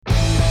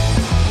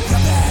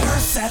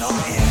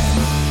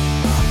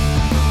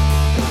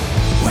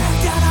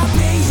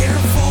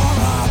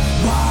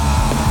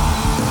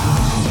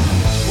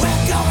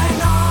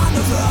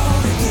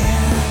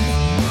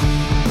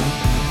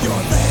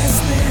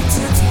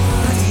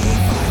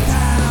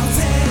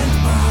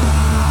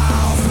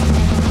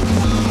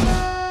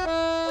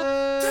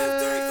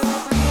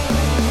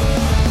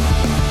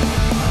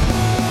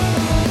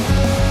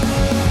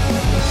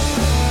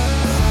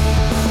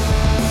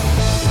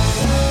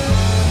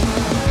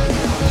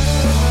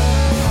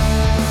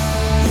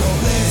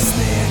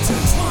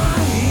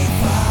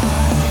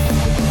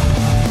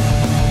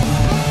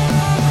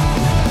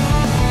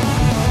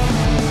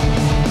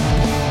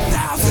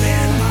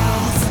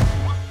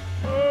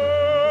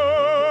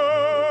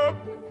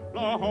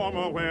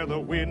Oklahoma, where the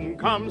wind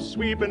comes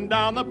sweeping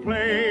down the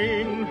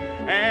plain,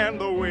 and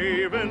the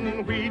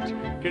waving wheat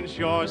can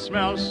sure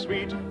smell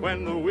sweet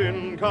when the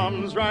wind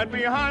comes right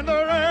behind the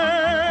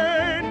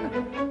rain.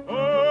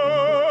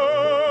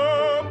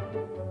 Oh,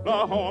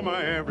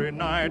 Oklahoma, every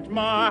night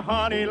my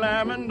honey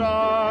lamb and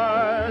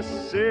I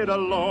sit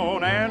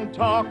alone and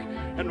talk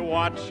and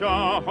watch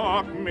a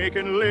hawk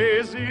making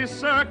lazy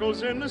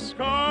circles in the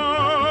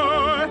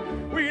sky.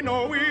 We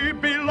know we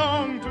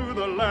belong to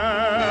the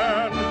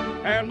land,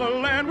 and the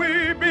land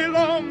we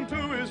belong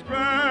to is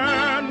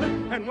grand.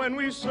 And when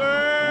we say,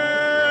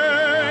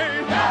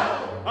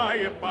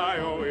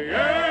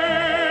 aye-yi-fi-oh-yay,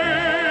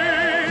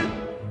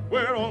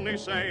 we're only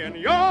saying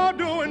you're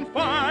doing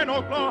fine,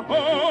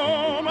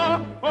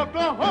 Oklahoma,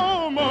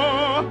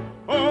 Oklahoma,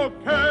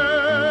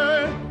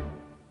 okay.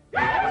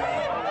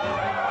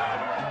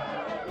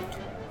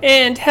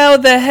 And how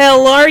the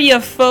hell are ya,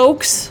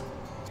 folks?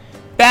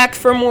 Back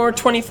for more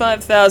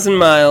 25,000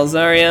 miles,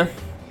 are ya?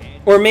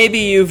 Or maybe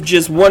you've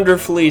just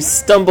wonderfully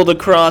stumbled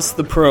across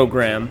the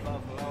program.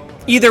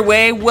 Either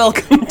way,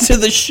 welcome to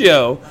the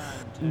show.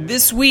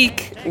 This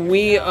week,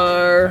 we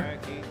are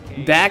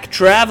back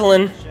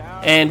traveling,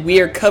 and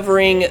we are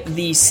covering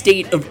the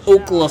state of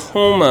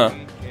Oklahoma,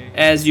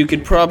 as you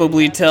could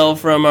probably tell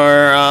from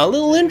our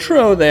little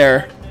intro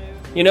there.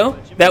 You know,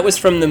 that was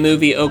from the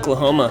movie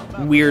Oklahoma,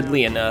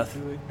 weirdly enough.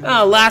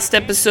 Last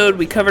episode,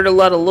 we covered a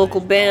lot of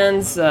local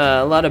bands,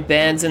 a lot of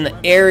bands in the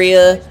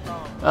area,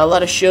 a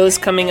lot of shows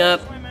coming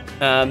up.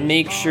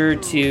 Make sure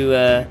to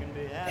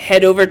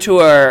head over to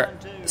our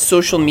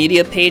social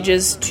media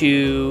pages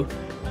to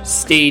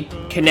stay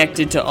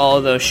connected to all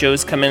of those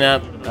shows coming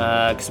up,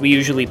 because we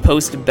usually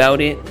post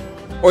about it.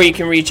 Or you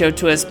can reach out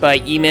to us by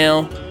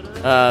email,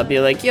 be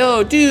like,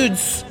 yo,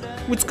 dudes,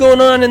 what's going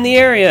on in the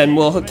area? And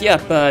we'll hook you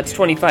up. It's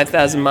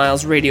 25,000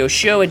 Miles Radio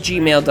Show at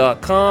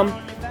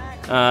gmail.com.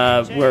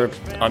 We're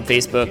on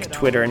Facebook,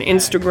 Twitter, and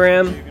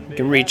Instagram. You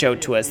can reach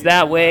out to us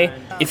that way.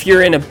 If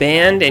you're in a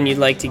band and you'd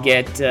like to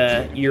get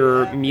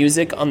your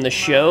music on the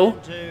show,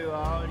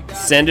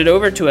 send it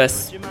over to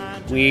us.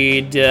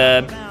 We'd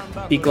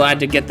be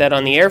glad to get that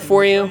on the air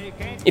for you.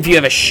 If you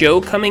have a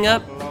show coming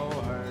up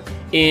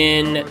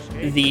in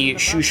the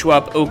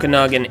Shuswap,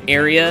 Okanagan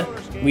area,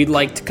 we'd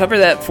like to cover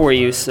that for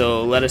you,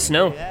 so let us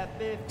know.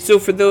 So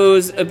for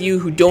those of you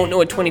who don't know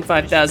what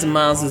 25,000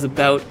 Miles is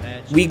about,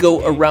 we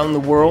go around the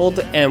world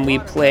and we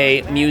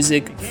play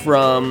music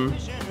from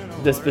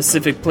the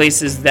specific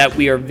places that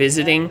we are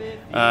visiting.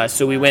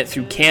 So we went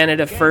through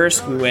Canada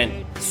first.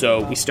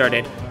 We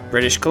started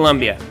British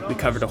Columbia. We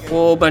covered a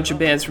whole bunch of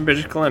bands from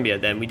British Columbia.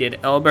 Then we did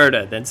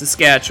Alberta, then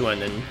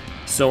Saskatchewan, and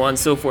so on and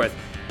so forth.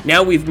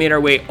 Now we've made our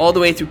way all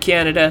the way through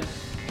Canada.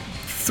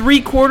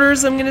 Three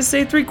quarters of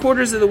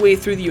the way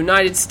through the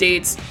United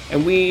States,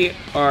 and we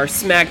are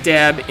smack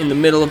dab in the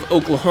middle of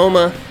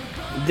Oklahoma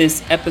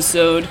this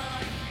episode.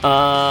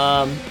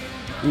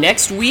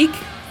 Next week,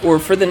 or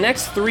for the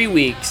next 3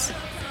 weeks,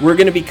 we're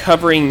going to be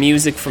covering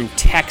music from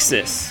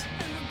Texas,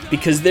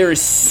 because there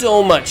is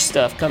so much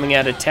stuff coming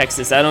out of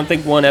Texas. I don't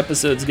think one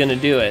episode's going to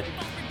do it.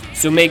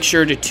 So make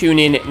sure to tune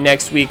in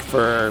next week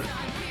for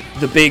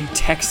the big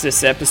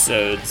Texas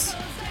episodes.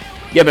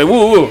 Yeah, but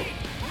woo!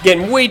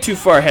 Getting way too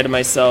far ahead of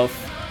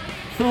myself.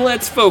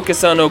 Let's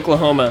focus on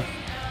Oklahoma.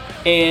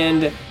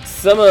 And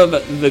some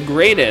of the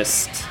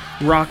greatest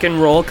rock and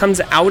roll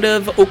comes out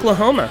of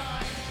Oklahoma.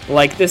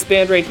 Like this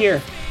band right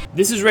here.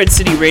 This is Red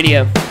City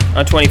Radio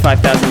on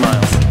 25,000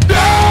 Miles.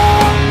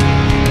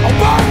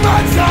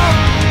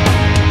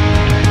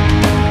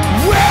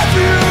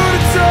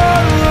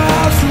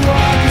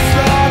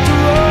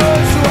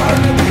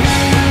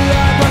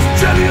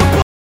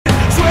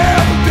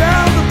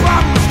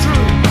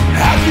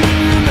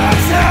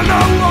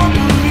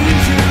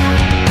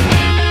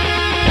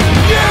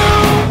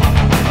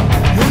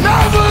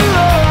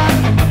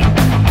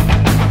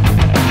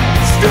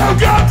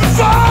 Got the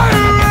fire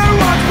and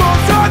watch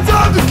both sides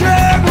of the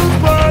candles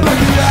burn like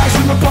the ash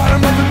in the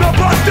bottom of an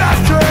up-bust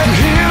ashtray.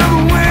 You hear the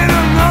wind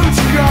and know that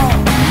you're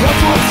gone.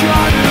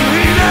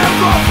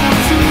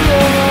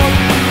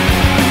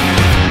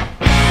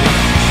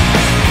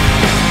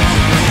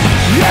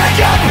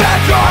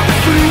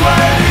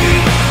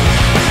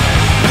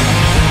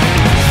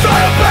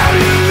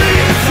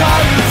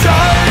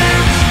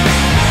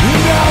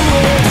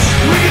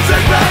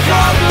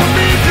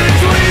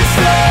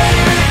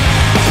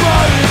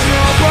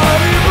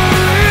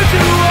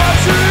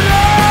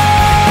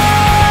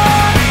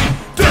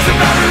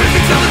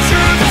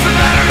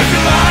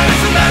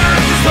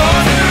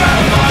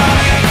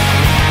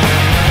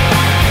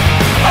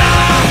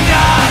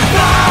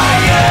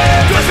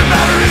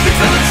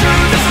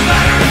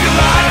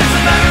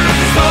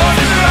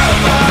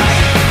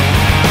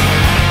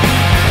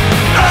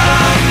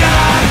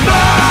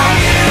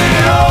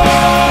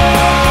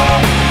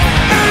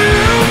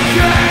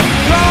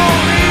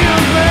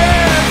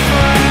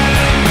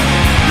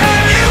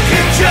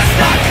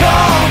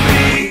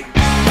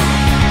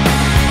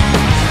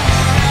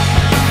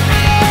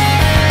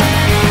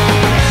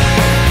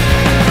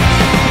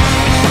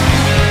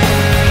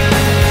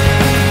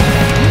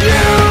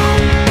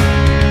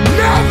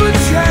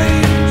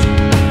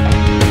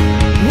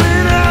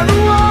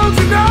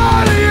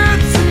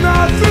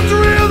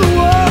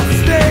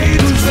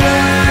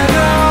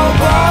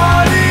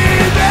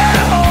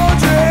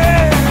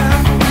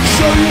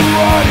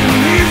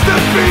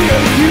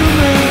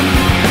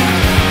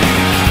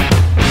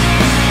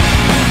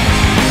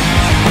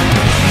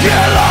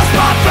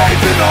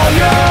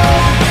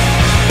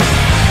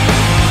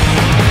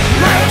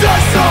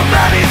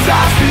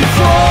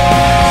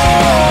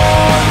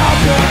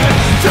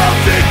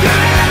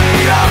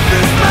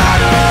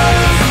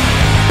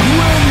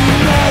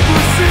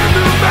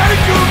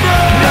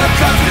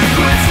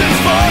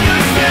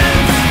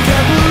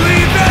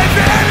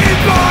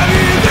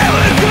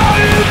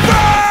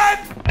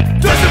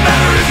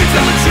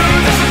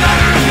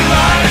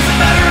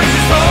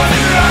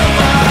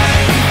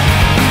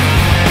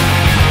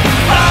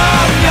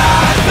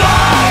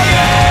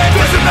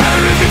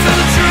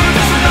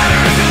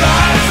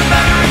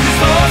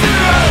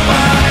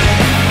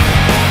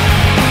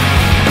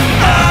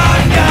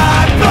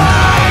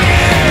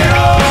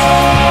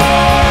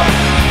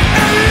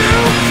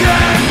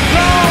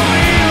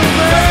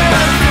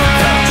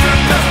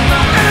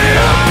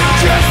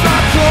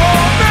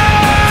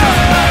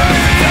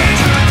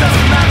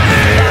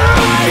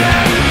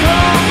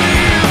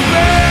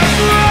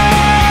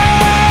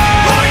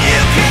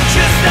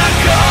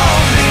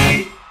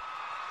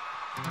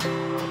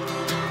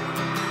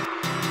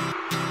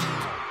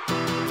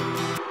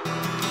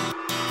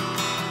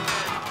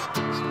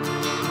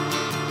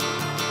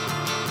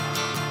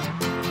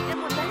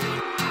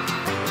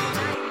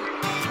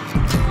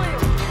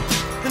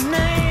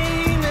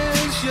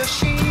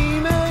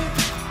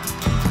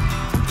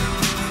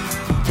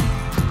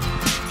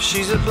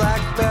 a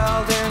black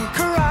belt in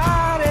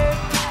karate,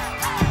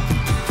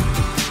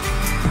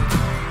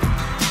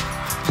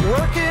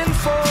 working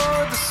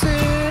for the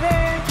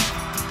city.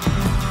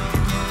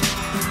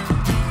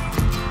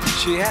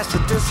 She has to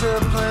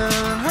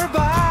discipline her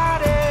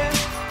body,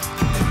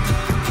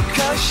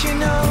 'cause she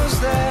knows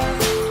that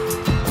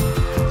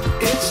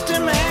it's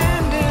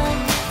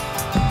demanding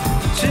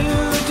to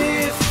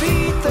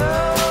defeat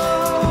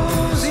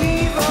those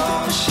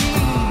evil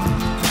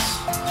machines.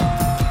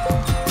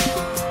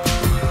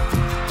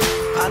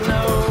 I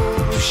know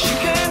she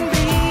can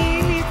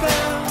beat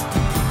them.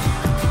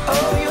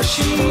 Oh,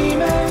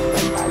 Yoshime,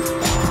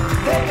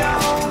 they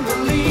don't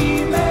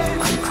believe me,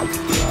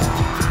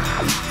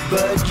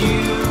 but you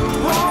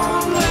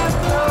won't let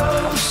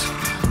those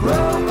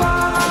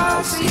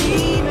robots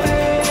eat me.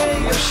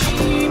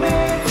 Yoshime,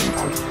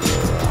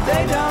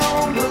 they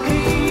don't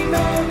believe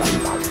me,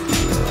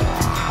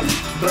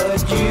 but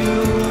you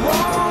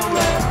won't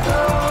let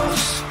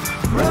those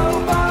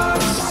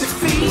robots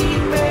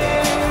defeat me.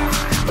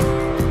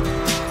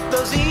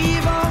 Those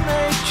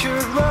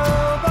evil-natured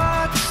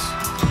robots,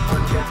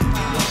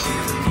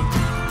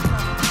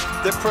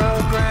 they're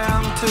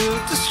programmed to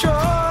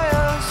destroy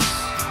us.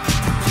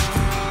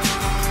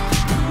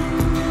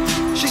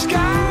 She's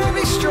gotta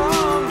be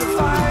strong to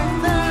fight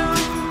them,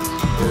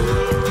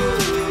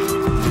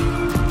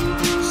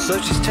 so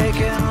she's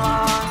taking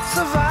lots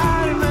of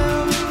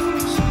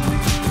vitamins,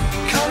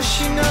 'cause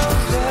she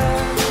knows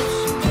that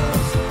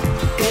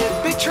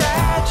it'd be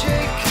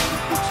tragic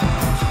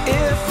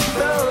if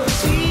those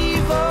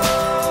evil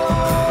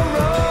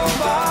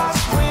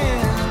robots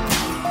win.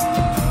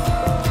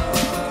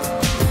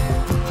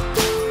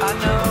 I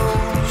know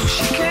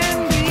she can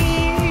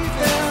beat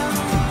them.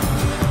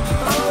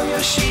 Oh,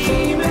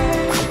 Yoshime,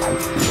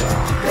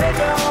 they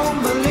don't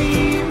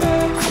believe me,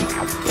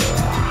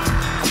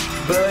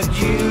 but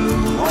you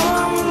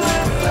won't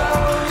let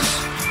those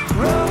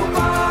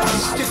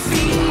robots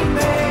defeat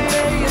me.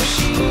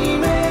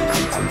 Yoshime,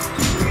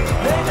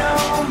 they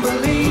don't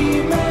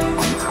believe me,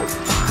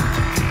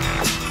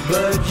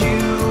 but you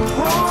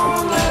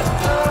won't let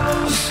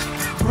those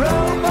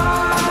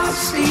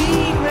robots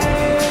eat me.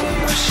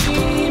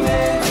 Yoshime,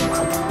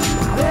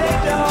 they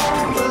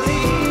don't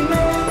believe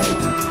me,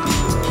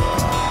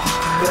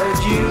 but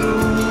you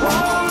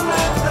won't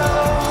let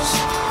those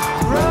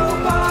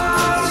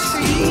robots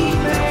eat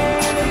me.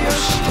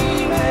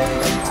 Yoshime,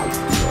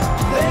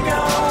 they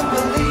don't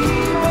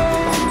believe me,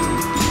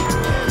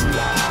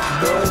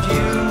 but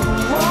you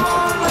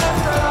won't let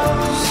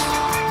those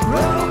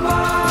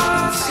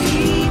robots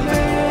eat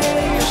me.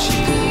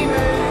 Yoshime.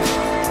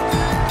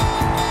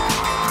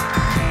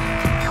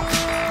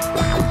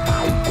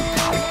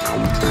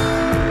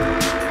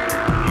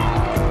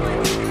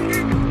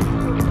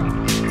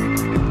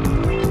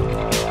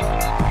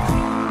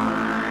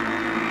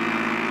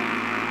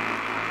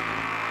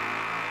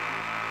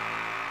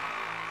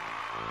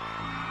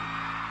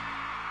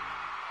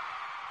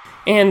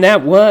 And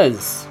that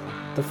was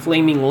The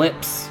Flaming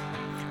Lips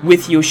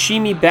with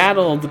Yoshimi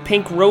Battle of the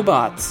Pink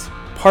Robots,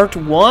 Part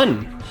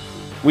 1,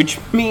 which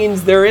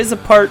means there is a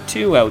Part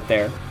 2 out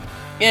there.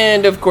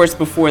 And of course,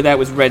 before that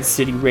was Red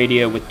City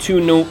Radio with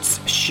 2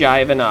 notes shy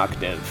of an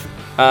octave.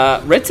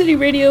 Red City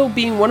Radio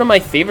being one of my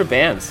favorite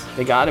bands.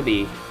 They gotta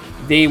be.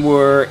 They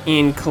were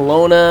in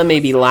Kelowna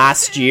maybe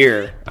last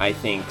year, I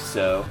think,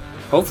 so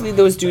hopefully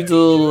those dudes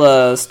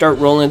will start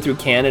rolling through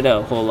Canada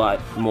a whole lot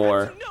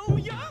more.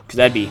 Because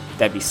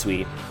that'd be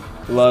sweet.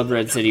 Love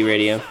Red City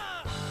Radio.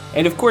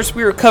 And of course,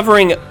 we were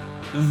covering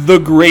the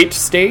great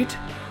state.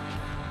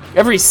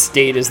 Every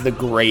state is the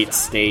great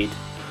state.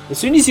 As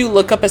soon as you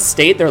look up a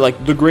state, they're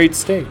like, the great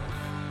state.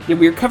 Yeah,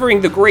 we were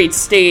covering the great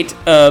state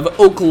of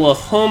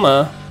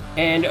Oklahoma.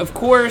 And of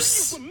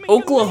course,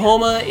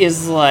 Oklahoma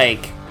is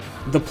like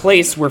the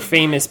place where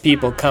famous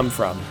people come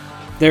from.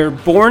 They're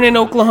born in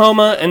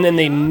Oklahoma and then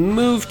they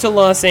move to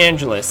Los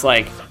Angeles,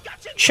 like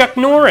Chuck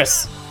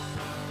Norris.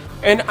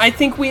 And I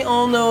think we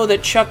all know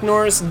that Chuck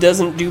Norris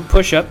doesn't do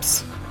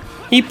push-ups.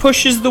 He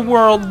pushes the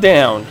world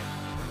down.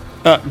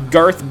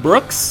 Garth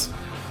Brooks,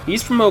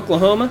 he's from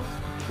Oklahoma.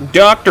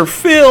 Dr.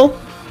 Phil,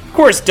 of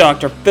course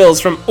Dr. Phil's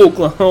from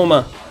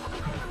Oklahoma.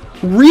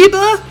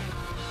 Reba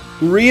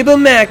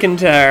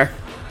McEntire.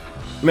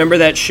 Remember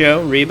that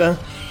show, Reba?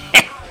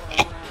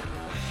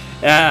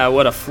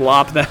 What a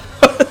flop that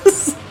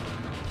was.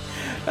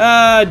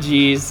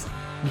 Jeez.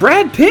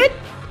 Brad Pitt?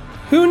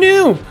 Who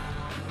knew?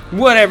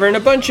 Whatever, and a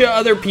bunch of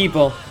other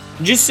people.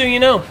 Just so you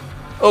know,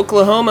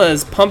 Oklahoma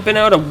is pumping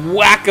out a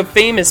whack of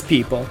famous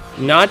people.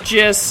 Not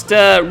just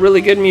really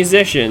good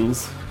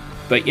musicians,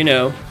 but you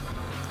know,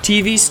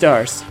 TV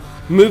stars,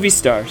 movie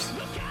stars.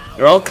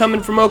 They're all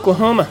coming from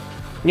Oklahoma.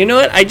 You know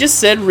what? I just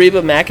said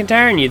Reba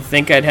McEntire and you'd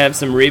think I'd have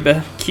some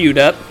Reba queued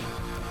up.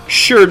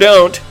 Sure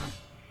don't.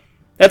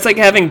 That's like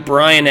having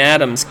Bryan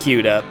Adams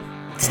queued up.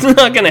 It's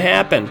not gonna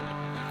happen.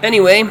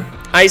 Anyway,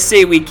 I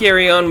say we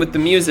carry on with the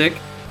music.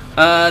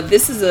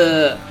 This is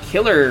a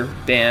killer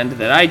band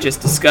that I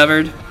just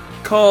discovered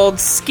called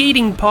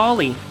Skating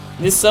Polly.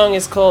 This song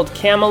is called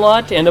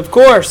Camelot, and of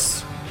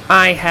course,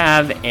 I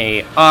have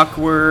a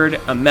awkward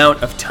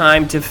amount of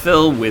time to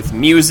fill with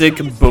music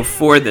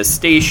before the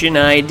station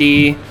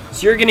ID.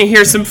 So you're gonna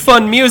hear some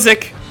fun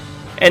music.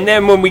 And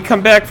then when we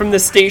come back from the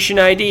station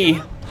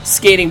ID,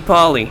 Skating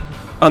Polly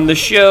on the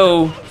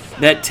show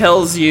that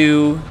tells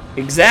you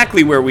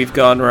exactly where we've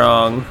gone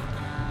wrong.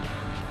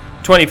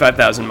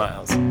 25,000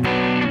 miles.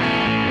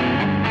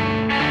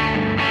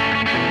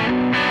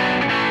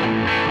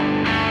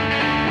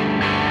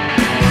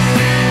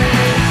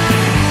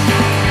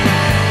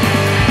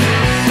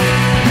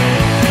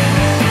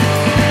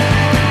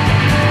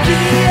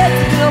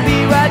 I'll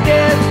be right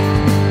there.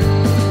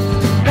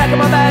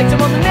 Packing my bags, I'm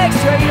on the next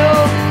train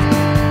home.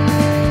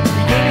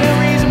 You gave me a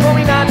reason for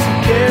me not to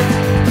care.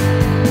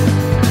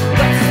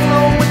 Left us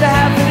alone with the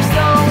half-finished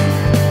song.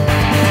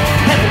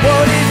 And the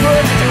world is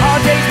work, it's a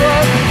hard day's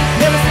work.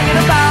 Never thinking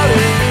about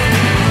it.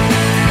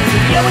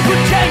 Yeah, we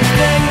couldn't change a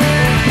thing.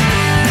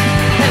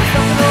 And there's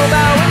something to know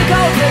about when the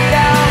cold's laid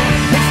down.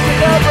 Makes you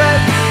take a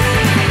breath.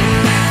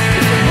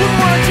 If you wouldn't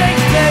want to change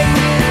a thing,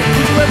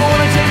 would you ever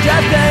want to change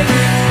that thing?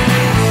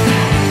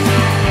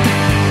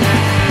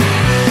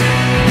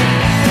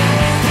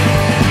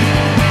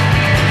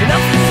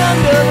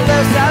 Under the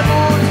left side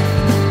moon,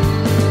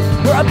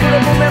 where I put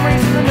up my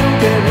memories in the new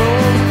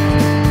bedroom.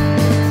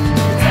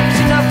 It's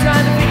selfish enough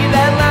trying to figure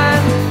that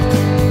line.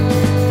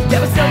 Yeah,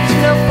 but selfish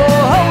enough for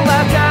a whole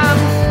lifetime.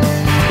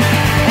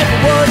 And for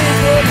what is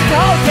worth, it's a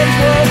hard day's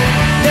work.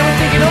 Never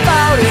thinking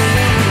about it.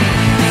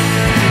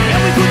 Yeah,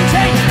 we couldn't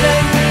change a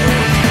thing.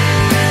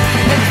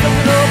 And there's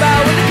something to know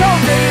about when the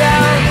cold's laid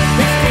down.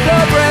 Makes you take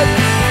a breath.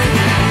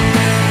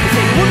 If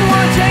they wouldn't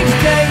want to change a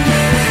thing,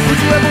 would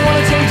you ever want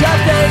to change that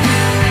thing?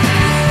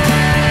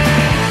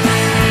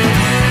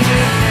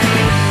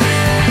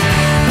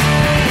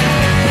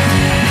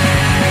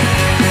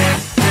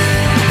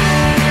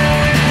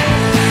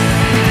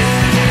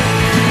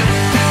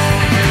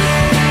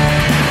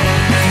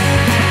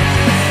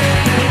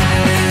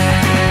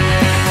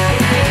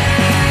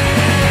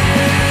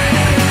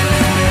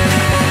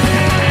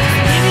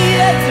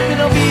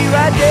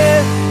 Right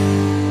there,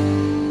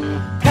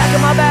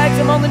 packing my bags,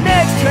 I'm on the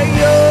next train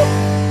up.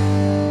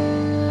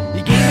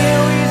 You gave me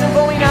a reason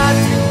for me not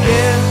to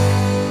care.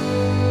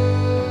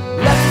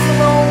 Left us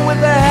alone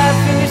with a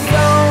half-finished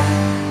song.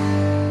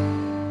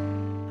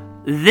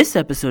 This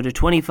episode of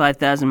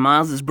 25,000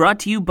 Miles is brought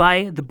to you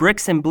by the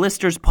Bricks and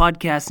Blisters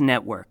Podcast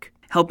Network,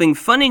 helping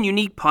fun and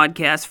unique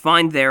podcasts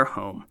find their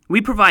home.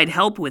 We provide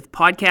help with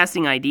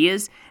podcasting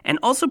ideas and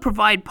also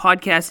provide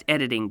podcast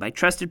editing by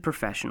trusted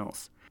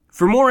professionals.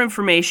 For more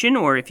information,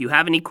 or if you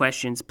have any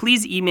questions,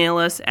 please email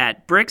us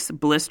at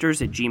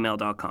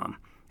bricksblisters@gmail.com.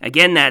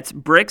 Again, that's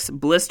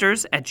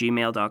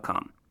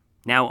bricksblisters@gmail.com.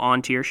 Now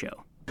on to your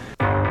show. Go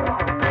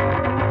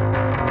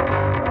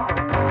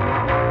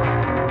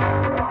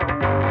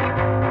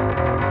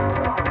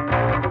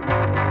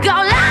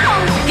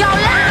long, go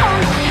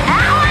long.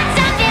 I want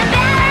something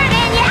better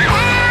than you.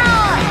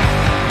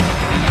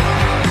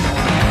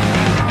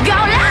 Go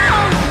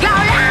long, go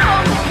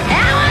long.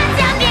 I want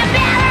something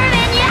better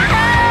than you.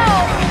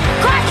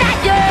 Course I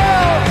do.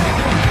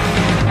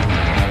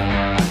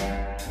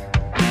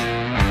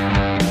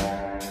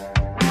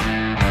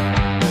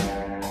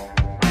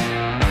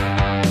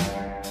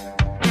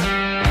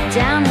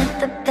 Down at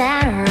the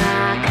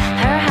Bedrock,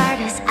 her heart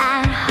is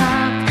ad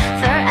hoc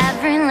for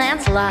every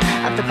Lancelot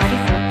of the party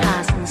for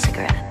pies and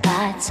cigarette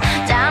butts.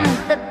 Down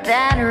at the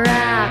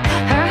Bedrock,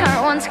 her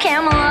heart wants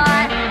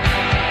Camelot.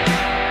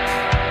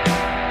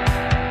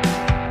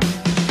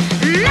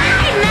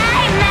 Made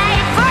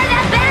for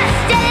the best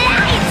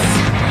delights.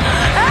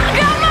 I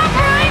got my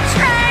brain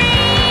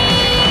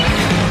trained.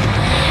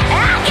 I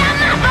got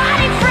my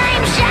body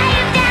frame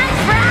shaved and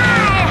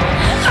fried.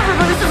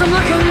 Everybody says I'm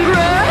looking great.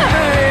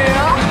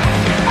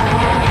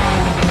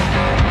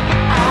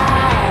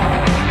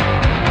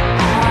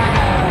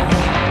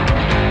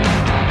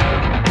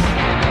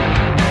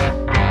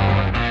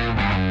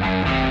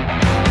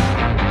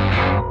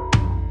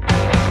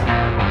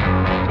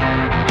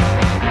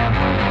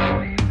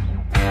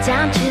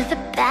 Down to the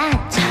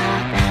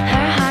bathtub,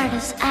 her heart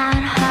is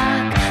ad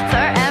hoc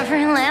for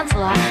every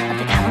Lancelot of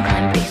the Calvin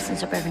Klein briefs and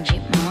suburban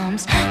Jeep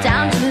moms.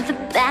 Down to the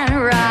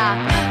Bedrock,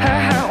 her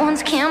heart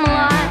wants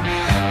Camelot,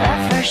 but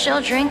first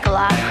she'll drink a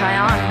lot, cry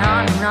on and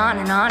on and on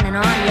and on and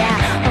on.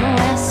 Yeah, oh,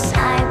 West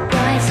Side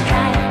boys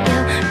drive you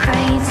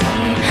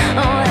crazy.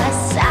 Oh,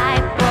 West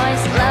Side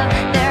boys love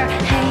their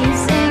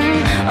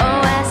hazing. Oh,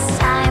 West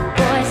Side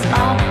boys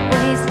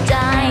always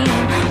dying.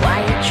 Why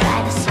you try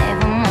to save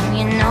them when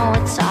you know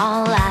it's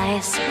all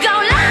lies? Go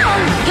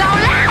long, go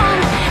long.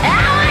 I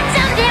want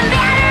something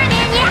better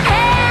than you.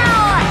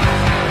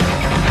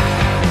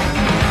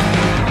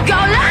 Go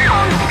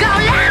long, go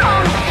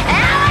long. I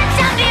want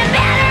something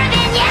better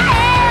than you.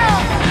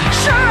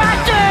 Sure I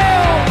do.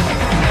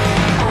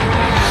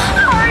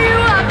 Are you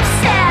upset?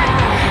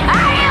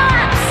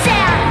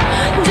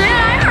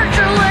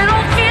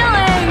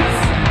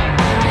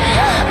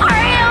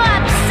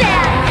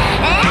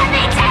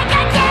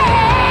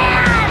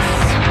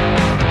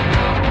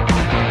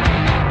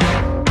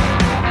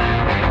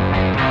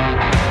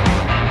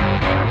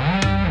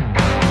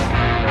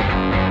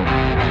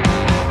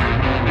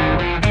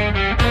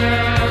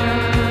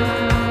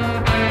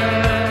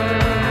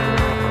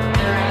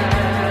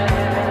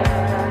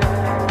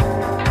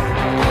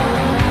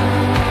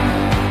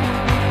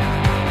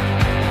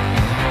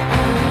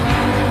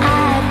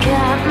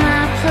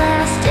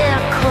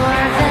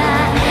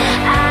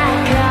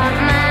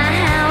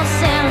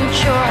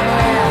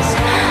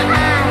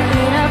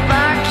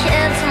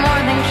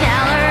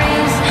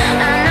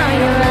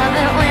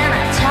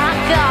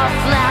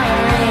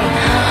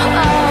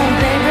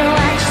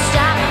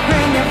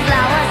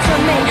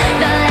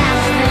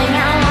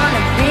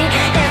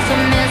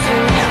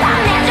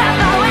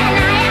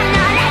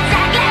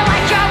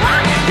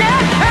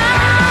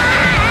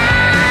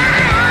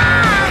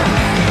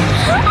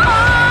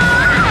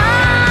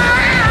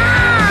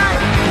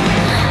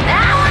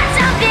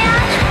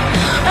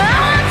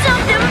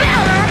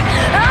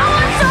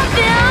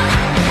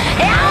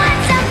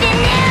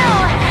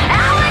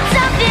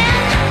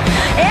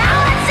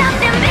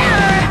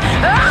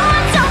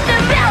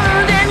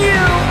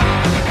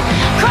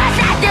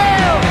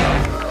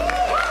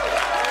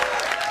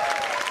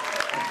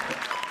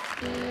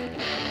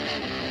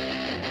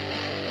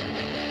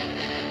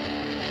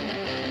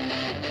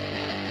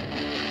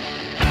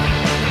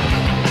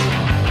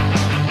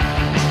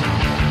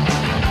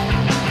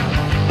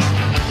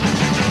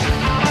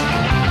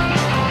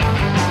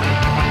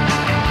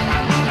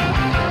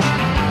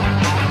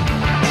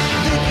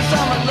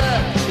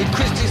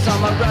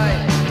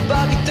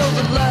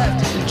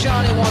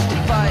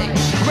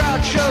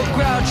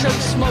 Groucho, you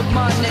smoke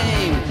my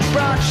name.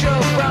 Broncho,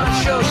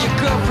 your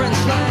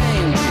girlfriend's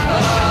lame.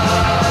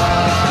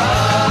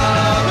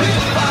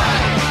 It's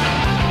fine.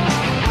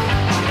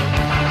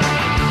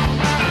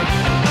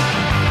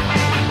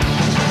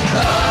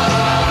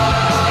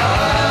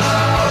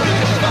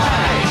 It's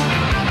fine.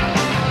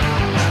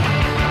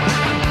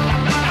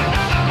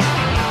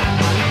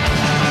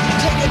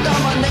 Take it down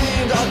my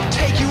name, I'll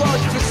take you all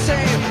the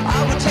same.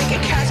 I will take a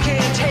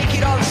casket and take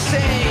it all the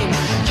same.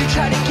 You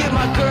try to get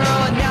my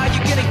girl, and now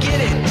you're gonna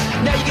get it.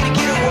 Now you're gonna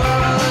get it,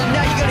 world.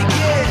 Now you're gonna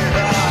get it.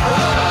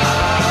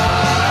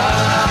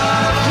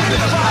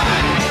 It's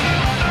fine.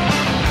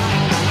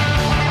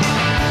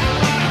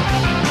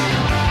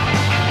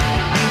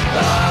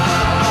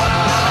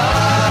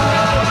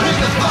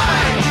 It's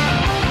fine.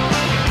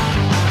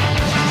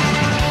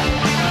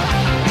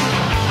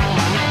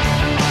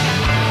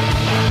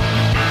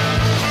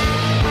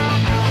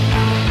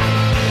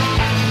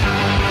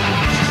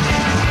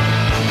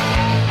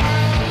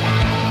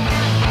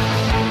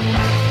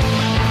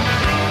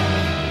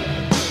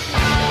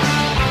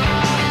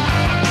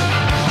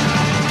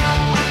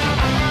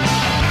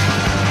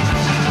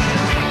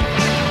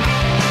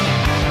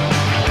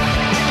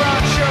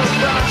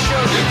 Broncho,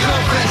 your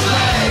girlfriend's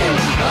lame.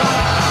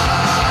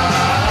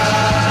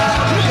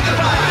 It's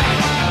fine.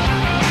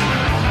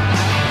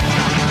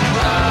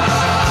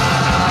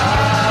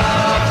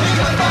 It's fine.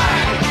 It's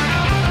fine.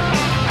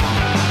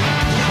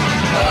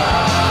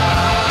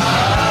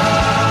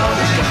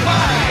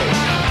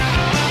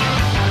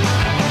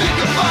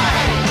 It's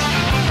fine.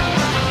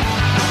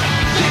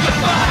 It's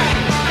fine.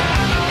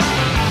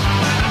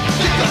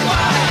 It's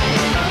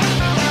fine.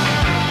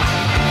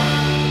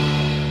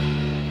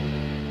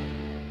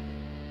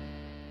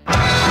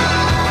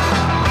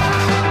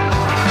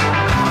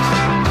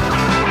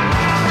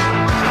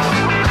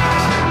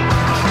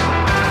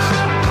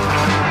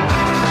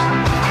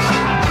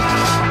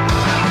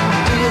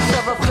 Do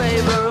yourself a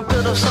favor and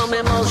build up some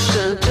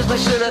emotion. Just make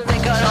sure to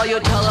think out all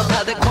your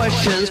telepathic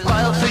questions.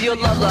 File through your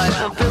love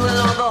life and fill in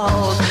all the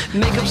holes.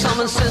 Make up some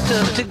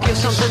incentive to give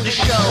something to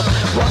show.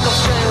 Walk up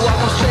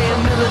straight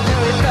in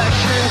military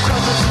fashion.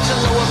 Cross the streets and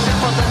lower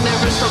fifth on the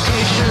nearest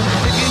location.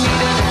 If you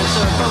need an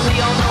answer from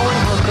the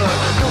all-knowing hooker,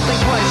 don't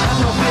think twice,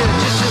 have no fear,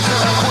 just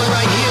insert a coin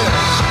right here.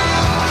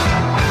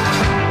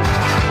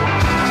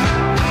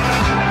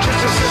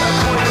 Just insert a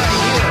coin right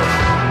here.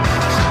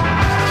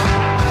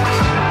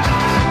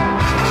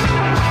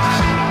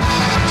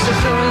 So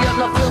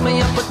fill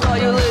me up with all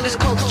your latest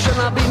culture.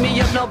 Now beat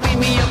me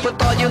up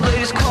with all your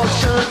latest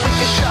culture.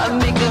 Take a shot and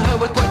make it hurt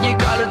with what you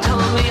gotta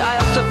tell me. I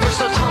also first,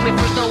 so tell me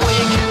first, no way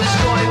you can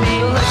destroy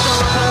me. Like the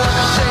love and like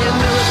I say in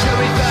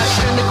military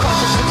fashion. The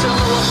cross the sits and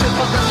lower fifth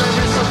on the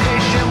nearest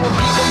location. When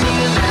people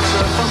need an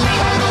answer from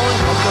the all-knowing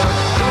hooker,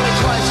 don't think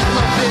twice, have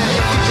no fear, if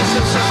you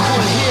just insert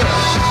coin here.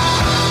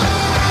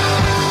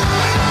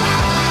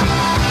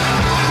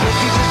 If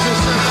you just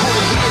insert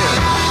coin here.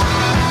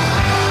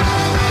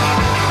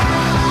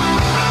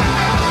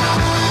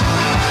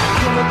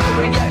 Chemical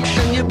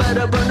reaction, you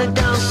better burn it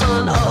down,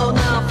 son. Oh,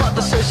 now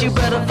father says you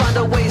better find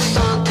a way,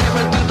 son.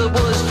 Tearing through the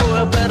woods for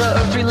a better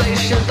earth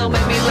relation. Don't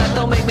make me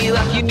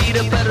laugh, you need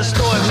a better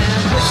story,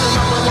 man. Listen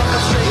up and walk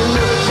up straight in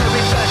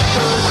military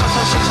fashion. Cross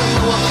our streets and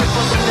know a pick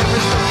on the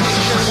nearest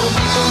location. When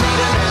people need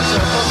an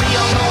answer from the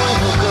all-knowing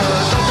hooker,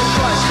 don't think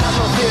twice, have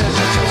no fear,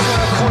 just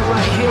insert a coin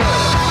right here.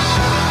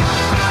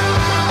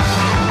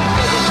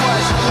 Don't think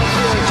twice, have no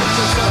fear, just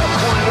insert a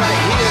coin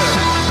right here.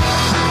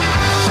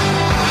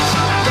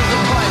 Don't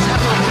think twice,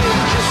 have no fear,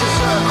 just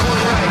insert a coin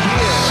right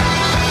here.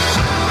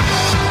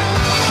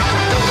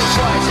 Don't think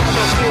twice, have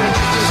no fear,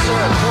 just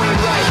insert a coin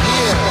right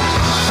here.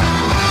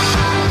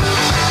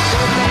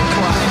 Don't think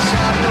twice,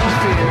 have no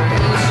fear,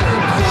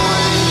 insert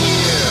coin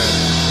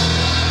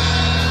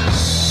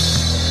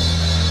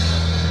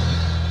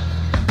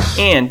here.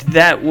 And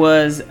that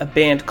was a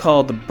band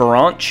called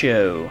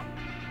Broncho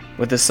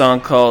with a song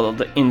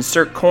called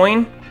Insert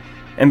Coin.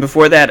 And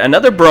before that,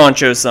 another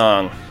Broncho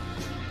song.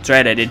 That's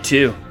right, I did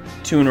two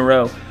in a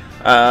row.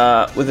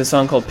 With a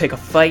song called Pick a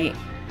Fight.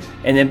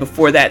 And then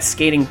before that,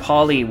 Skating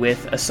Polly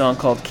with a song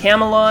called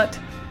Camelot.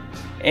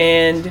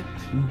 And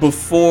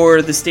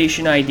before the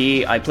station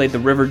ID, I played the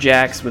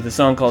Riverjacks with a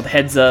song called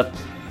Heads Up.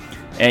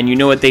 And you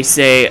know what they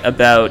say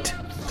about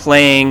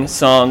playing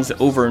songs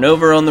over and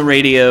over on the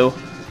radio.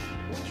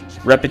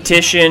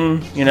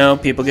 Repetition, you know,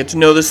 people get to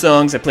know the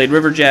songs. I played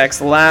Riverjacks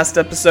the last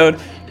episode,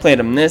 played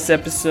them this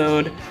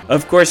episode.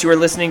 Of course, you are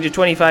listening to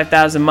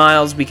 25,000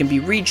 Miles. We can be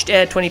reached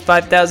at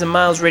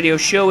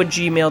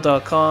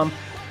 25,000milesradioshow@gmail.com.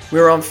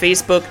 We're on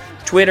Facebook,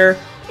 Twitter,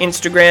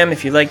 Instagram,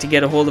 if you'd like to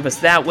get a hold of us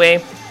that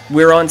way.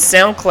 We're on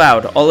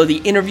SoundCloud. All of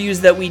the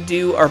interviews that we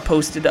do are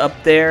posted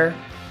up there.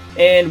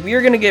 And we're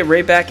going to get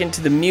right back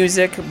into the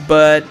music,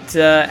 but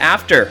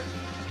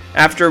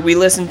After we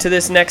listen to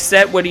this next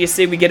set, what do you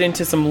say we get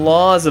into some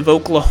Laws of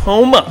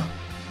Oklahoma?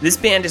 This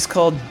band is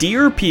called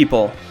Deer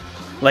People,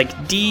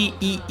 like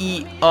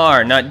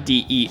D-E-E-R, not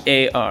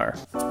D-E-A-R.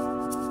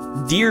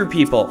 Deer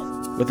People,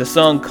 with a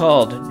song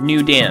called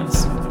New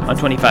Dance on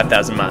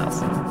 25,000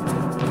 Miles.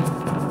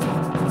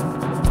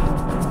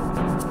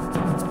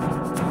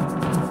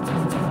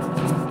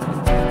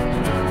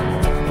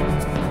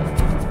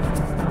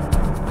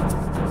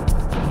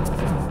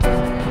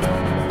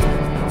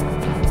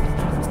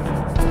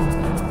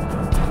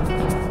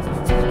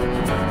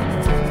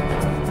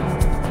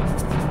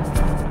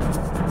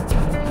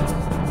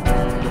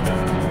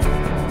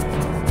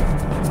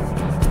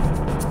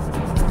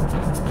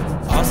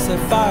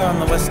 on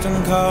the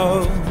western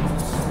coast,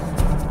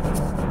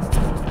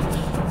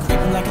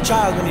 creeping like a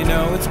child when you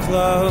know it's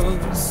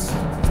close.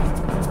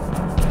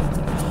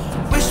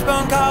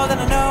 Wishbone called and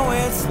I know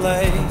it's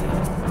late.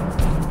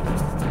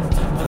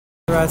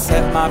 I'd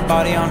set my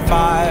body on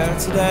fire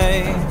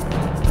today.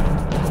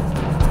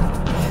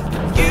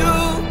 You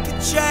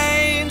could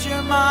change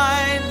your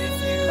mind if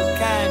you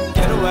can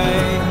get away.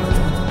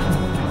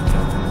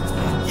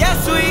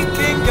 Yes, we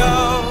can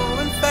go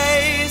and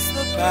face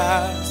the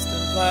past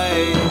and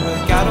play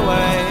with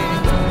Getaway.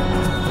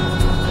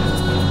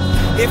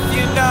 If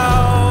you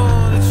know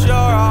that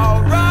you're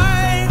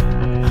alright,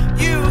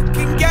 you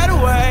can get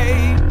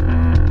away.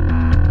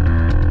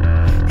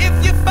 If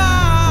you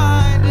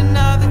find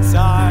another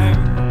time,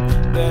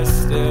 there's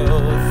still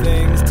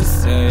things to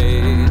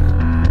say.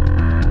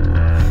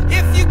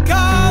 If you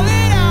call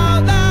it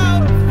out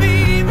loud,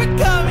 fever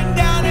coming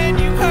down and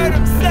you heard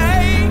him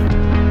say,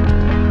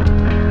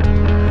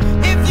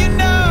 if you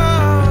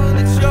know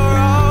that you're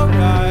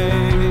alright.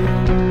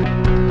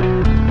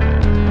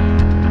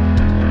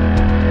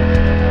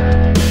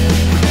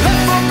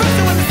 Left for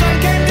prison when the sun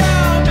came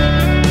down.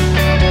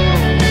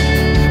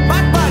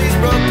 My body's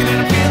broken and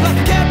I feel like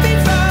I can't be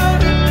found.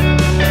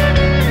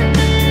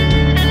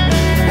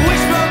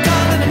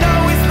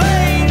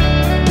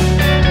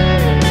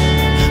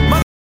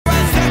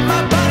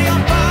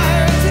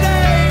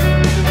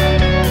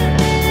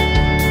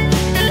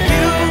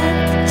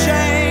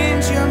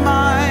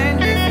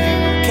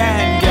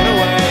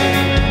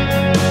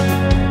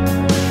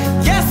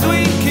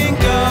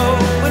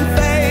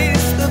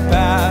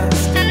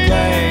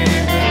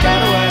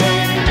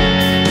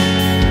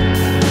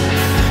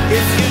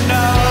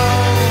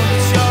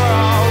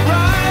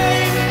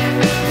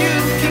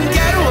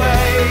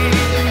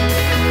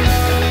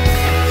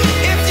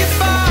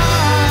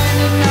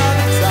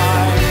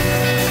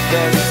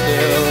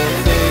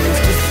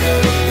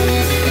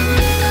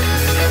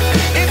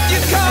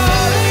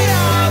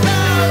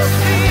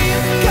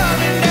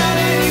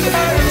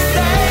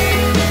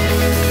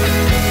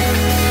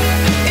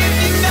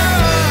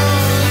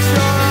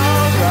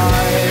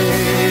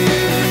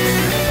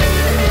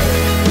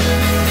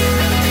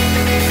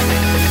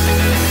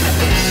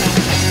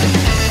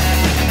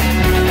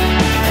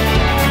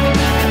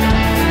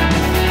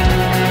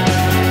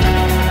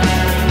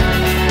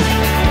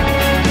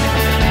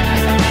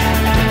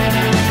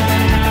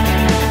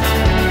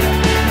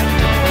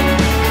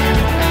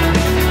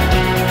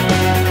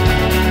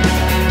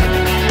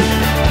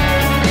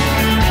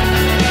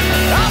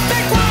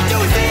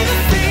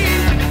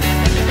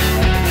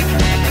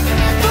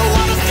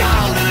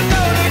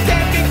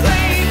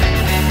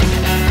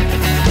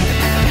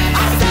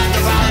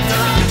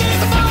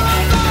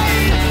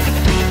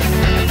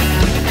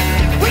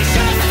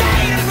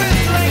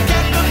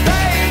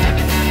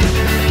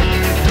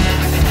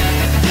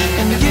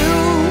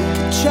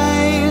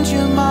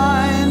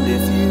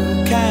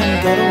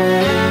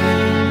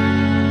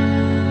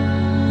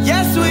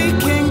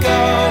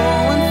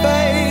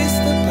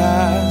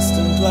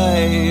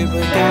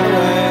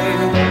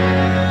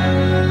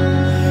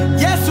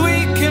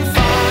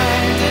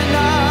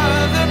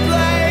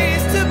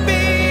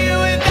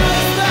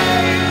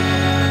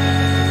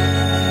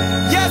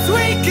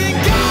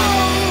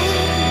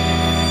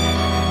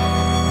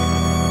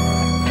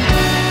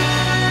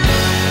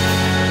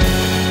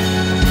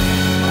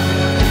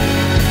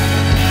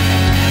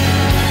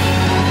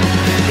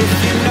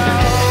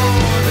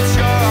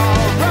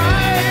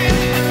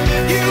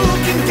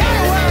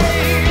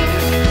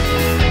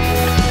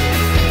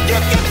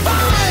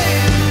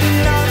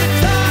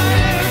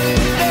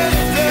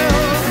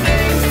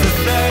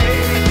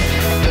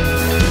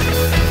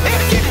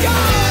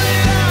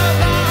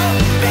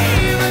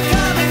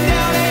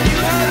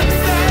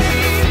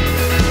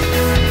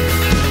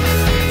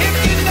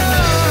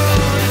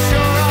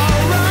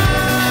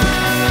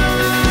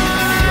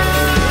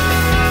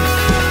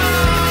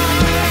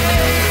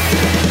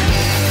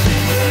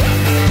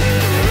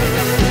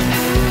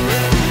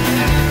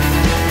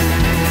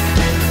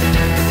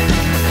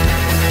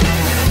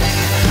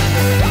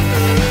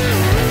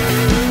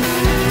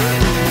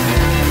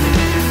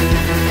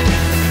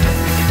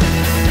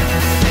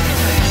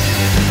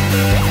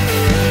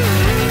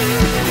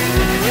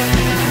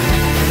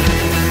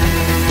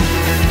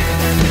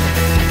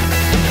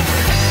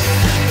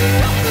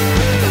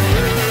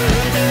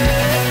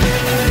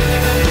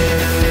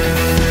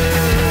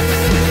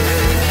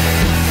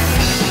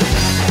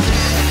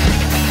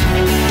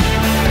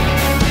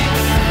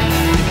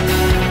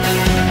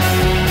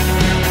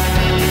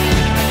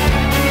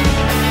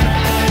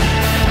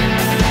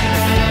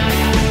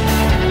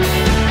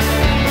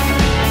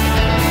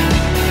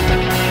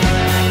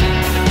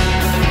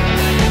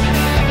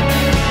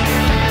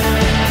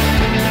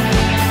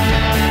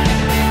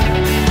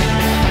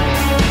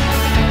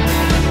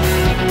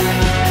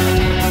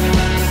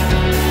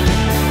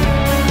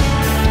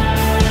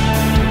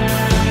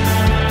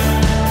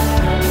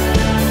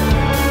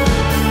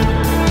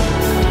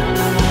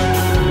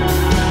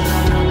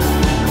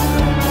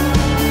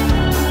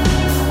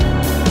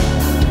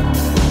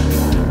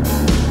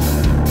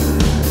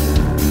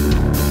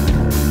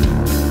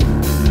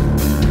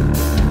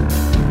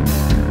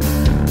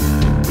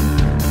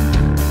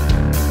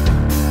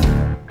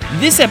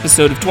 This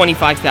episode of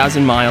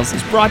 25,000 Miles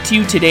is brought to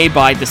you today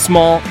by the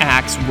Small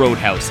Axe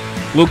Roadhouse,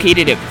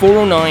 located at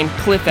 409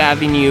 Cliff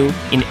Avenue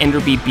in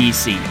Enderby,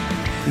 BC.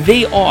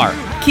 They are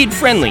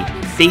kid-friendly.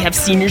 They have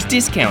seniors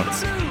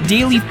discounts,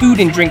 daily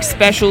food and drink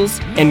specials,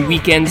 and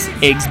weekends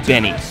Eggs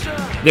Benny.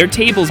 Their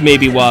tables may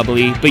be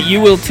wobbly, but you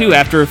will too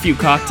after a few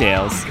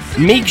cocktails.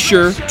 Make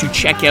sure to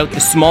check out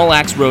the Small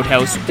Axe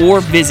Roadhouse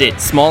or visit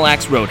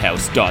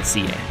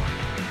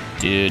smallaxeroadhouse.ca.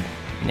 Dude,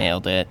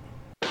 nailed it.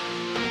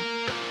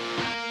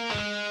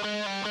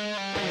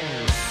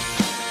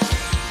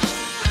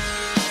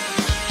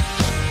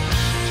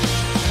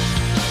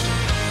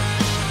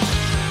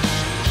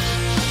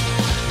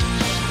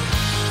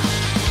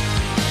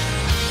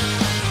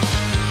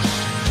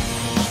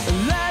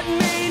 Let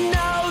me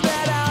know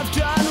that I've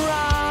done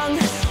wrong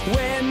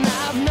when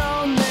I've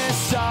known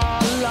this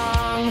all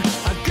along.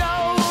 I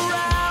go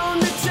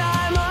around a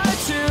time or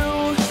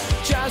two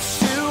just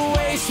to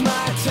waste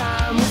my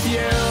time with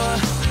you.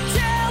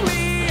 Tell me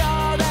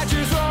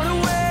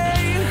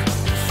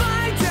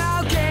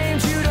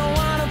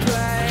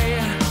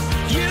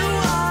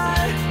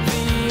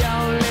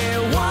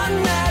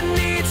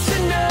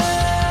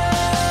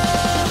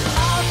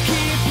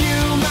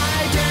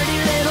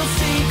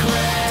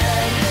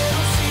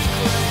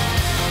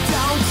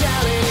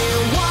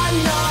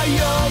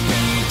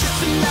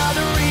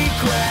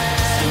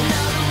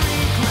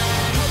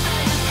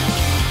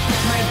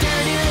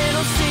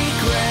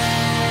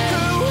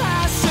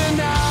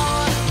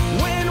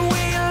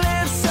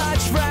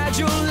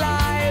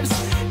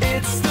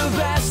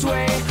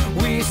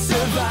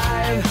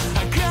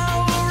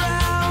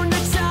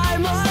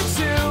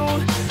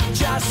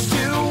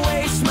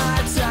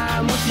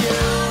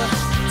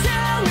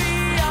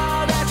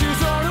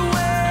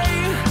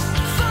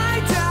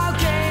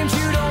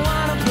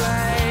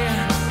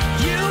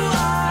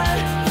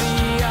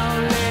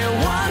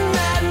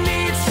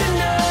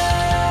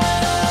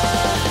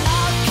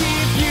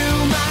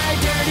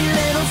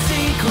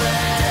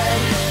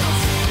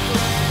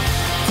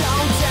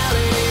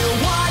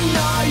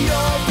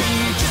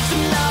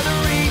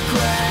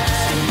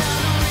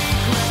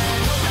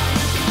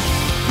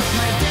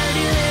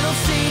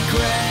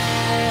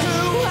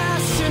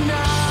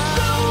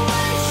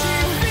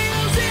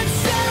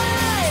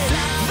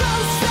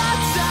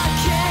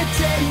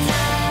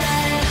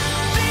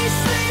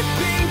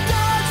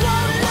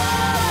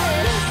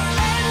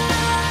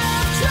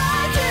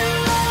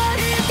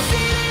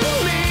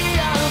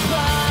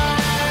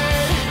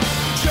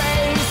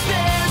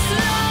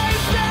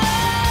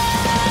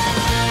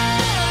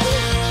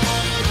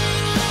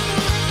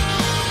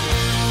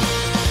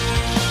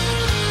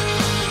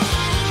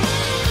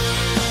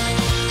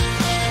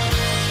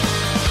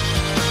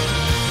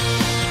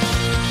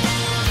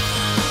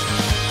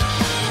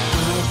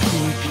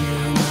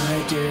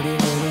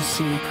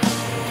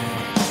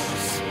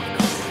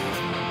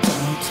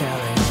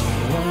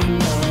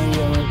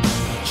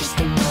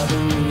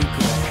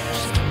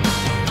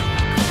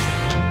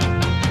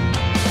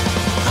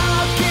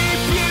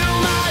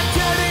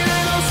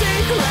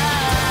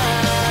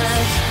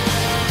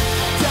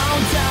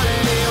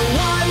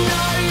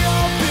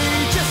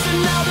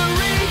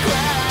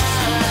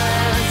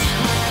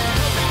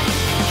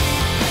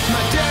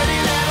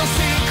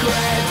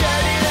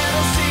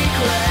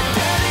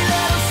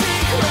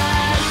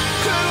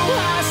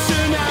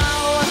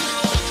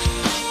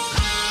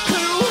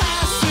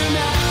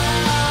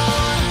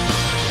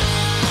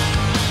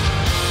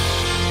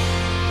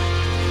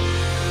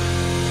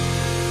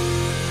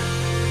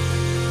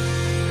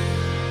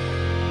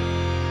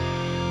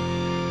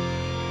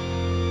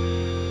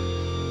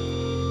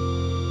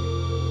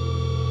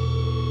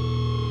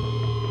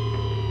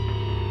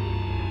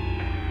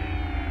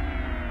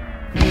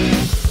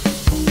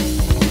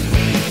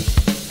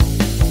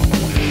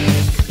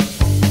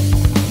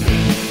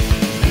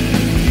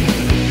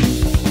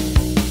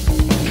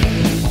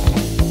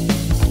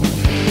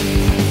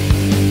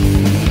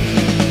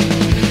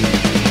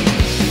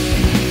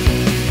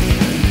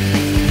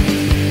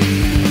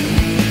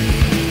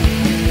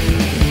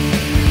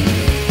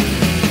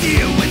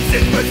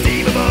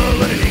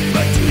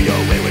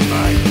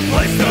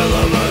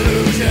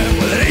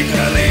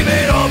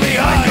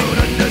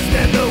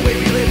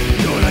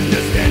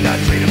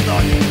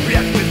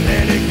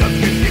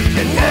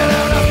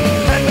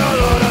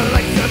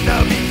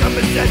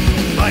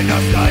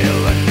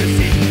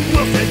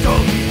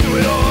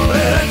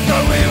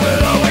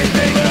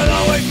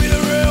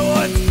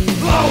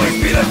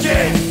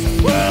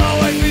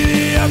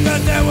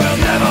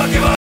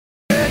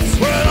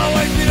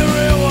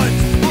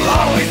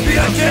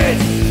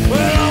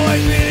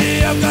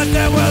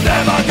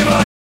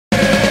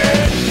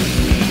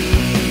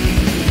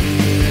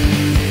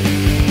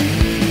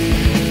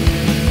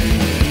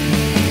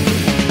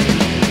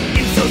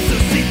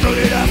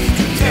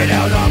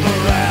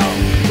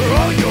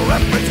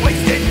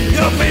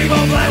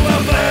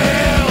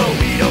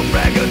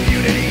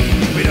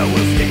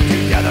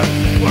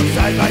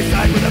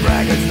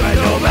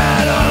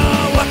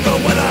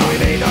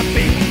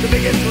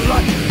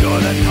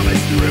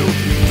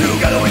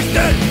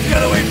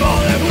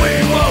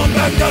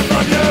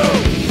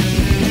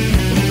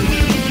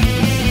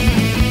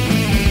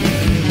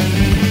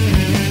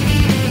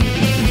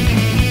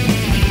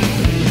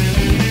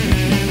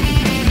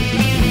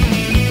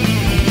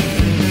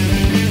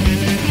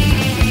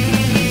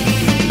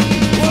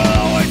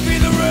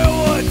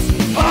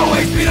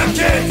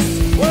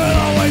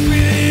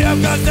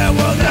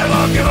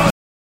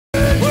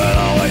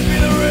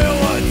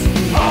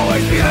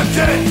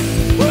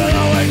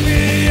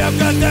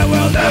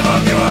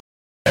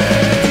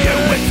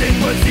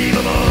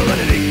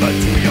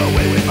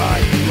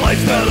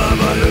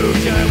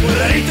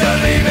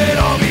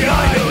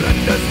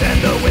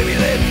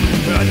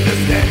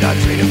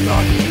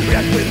lost.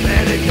 React with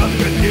panic, comes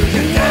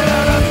confusion,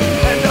 terror,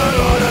 and our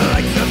order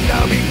like some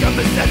now become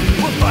beset.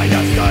 We'll find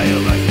our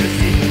style like the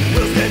sea.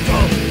 We'll stand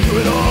tall through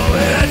it all,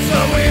 and that's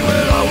how we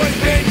will always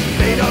be.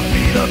 May not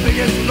be the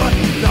biggest lot,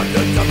 not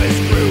the toughest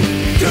crew.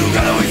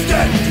 Together we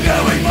stand,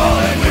 together we fall,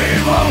 and we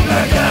won't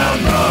back down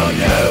from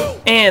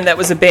you. And that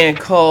was a band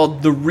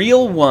called The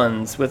Real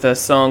Ones with a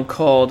song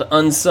called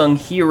Unsung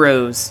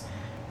Heroes.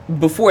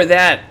 Before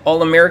that,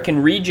 All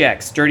American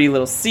Rejects, Dirty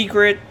Little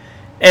Secret.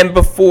 And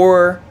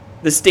before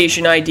the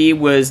station ID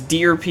was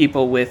Dear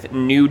People with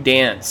New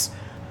Dance.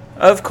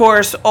 Of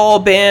course, all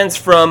bands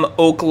from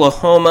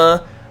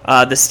Oklahoma,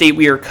 the state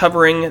we are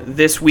covering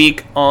this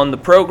week on the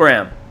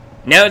program.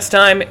 Now it's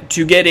time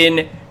to get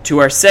into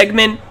our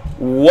segment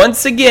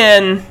once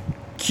again.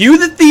 Cue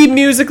the theme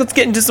music, let's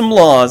get into some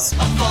laws.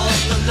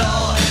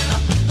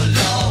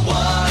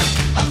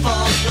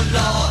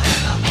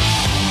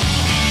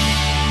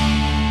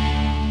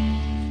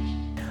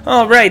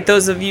 Alright,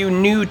 those of you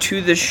new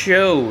to the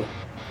show,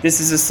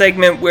 this is a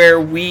segment where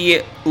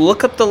we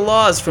look up the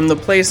laws from the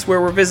place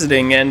where we're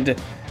visiting,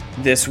 and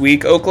this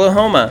week,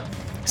 Oklahoma.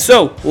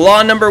 So,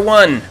 law number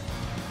 1.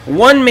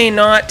 One may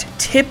not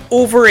tip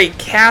over a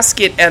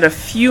casket at a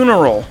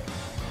funeral.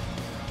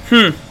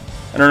 I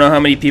don't know how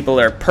many people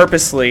are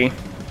purposely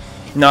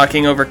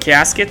knocking over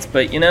caskets,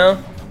 but you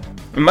know,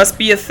 it must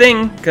be a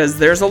thing, because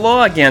there's a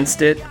law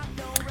against it.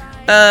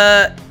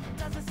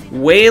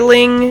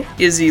 Wailing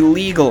is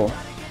illegal.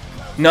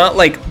 Not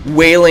like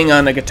wailing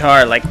on a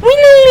guitar, like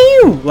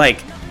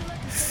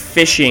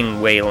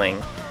fishing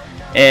wailing.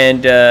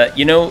 And,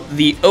 you know,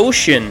 the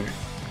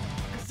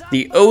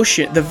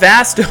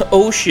vast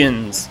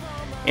oceans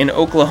in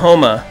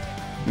Oklahoma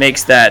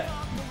makes that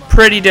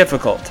pretty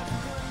difficult.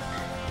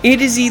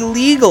 It is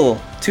illegal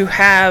to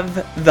have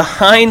the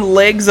hind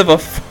legs of a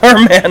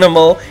farm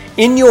animal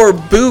in your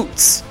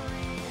boots.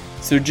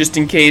 So just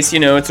in case, you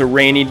know, it's a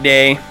rainy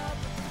day,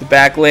 the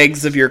back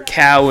legs of your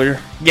cow are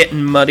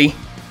getting muddy.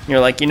 You're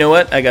like, you know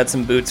what? I got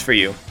some boots for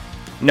you.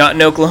 Not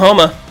in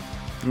Oklahoma.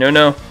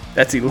 No,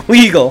 that's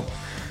illegal.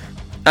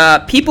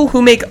 People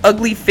who make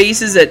ugly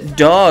faces at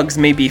dogs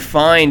may be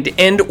fined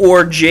and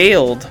or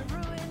jailed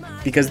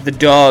because the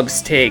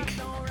dogs take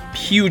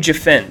huge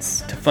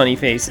offense to funny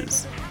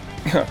faces.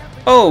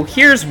 Oh,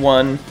 here's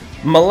one.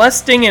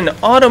 Molesting an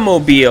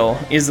automobile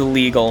is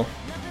illegal.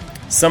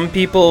 Some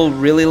people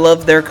really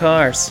love their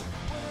cars.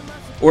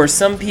 Or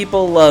some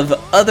people love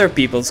other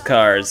people's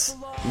cars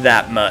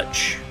that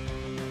much.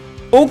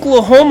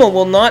 Oklahoma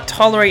will not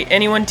tolerate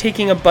anyone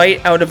taking a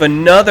bite out of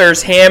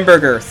another's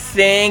hamburger.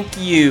 Thank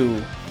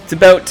you. It's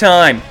about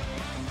time.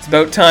 It's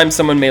about time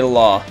someone made a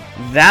law.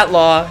 That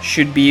law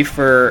should be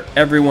for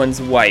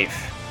everyone's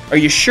wife. Are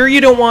you sure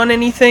you don't want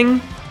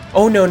anything?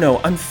 Oh, no,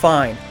 I'm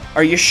fine.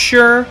 Are you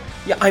sure?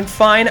 Yeah, I'm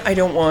fine. I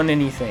don't want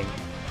anything.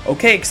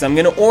 Okay, because I'm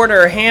going to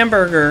order a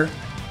hamburger.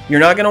 You're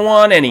not going to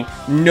want any.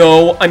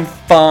 No, I'm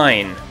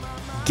fine.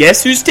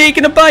 Guess who's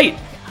taking a bite?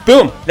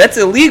 Boom. That's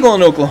illegal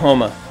in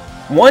Oklahoma.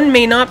 One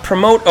may not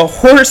promote a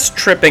horse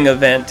tripping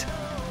event.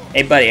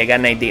 Hey, buddy, I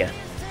got an idea.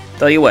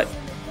 Tell you what,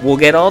 we'll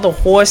get all the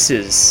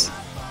horses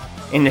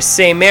in the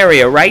same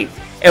area, right?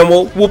 And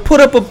we'll put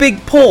up a big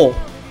pole.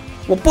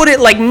 We'll put it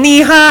like knee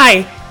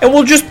high, and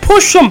we'll just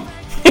push them.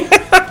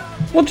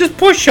 We'll just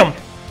push them.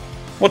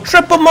 We'll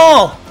trip them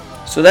all.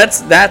 So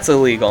that's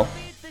illegal.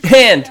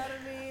 And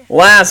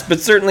last but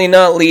certainly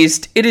not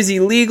least, it is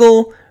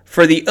illegal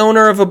for the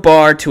owner of a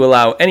bar to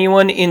allow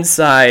anyone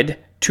inside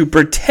to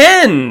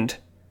pretend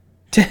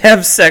to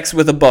have sex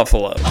with a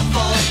buffalo.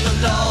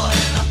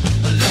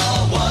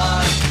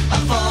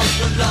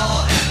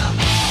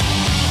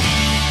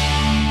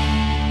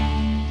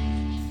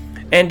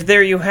 And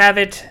there you have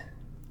it,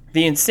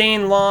 the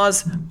insane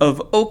laws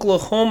of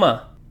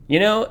Oklahoma. You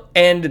know,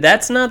 and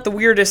that's not the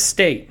weirdest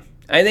state.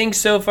 I think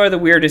so far the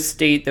weirdest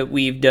state that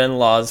we've done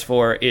laws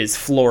for is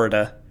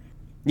Florida.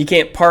 You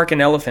can't park an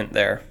elephant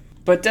there.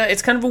 But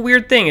it's kind of a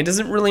weird thing. It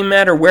doesn't really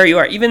matter where you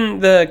are. Even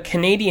the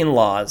Canadian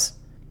laws.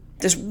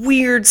 There's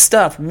weird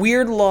stuff,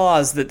 weird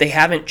laws that they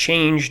haven't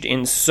changed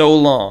in so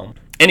long.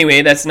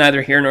 Anyway, that's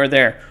neither here nor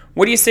there.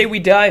 What do you say we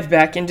dive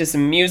back into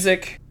some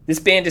music? This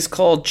band is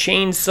called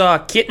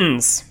Chainsaw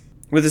Kittens,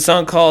 with a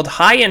song called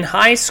High in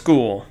High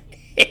School.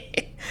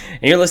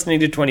 And you're listening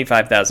to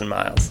 25,000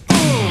 Miles. And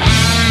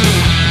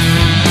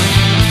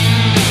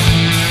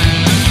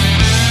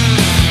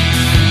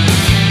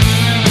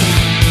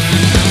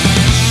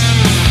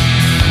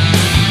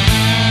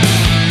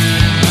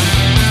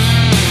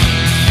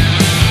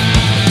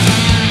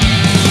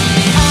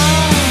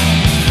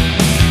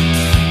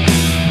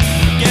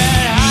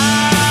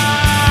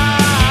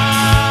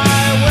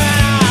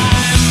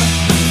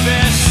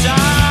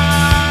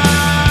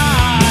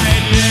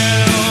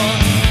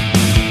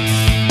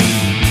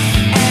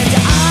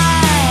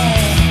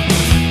I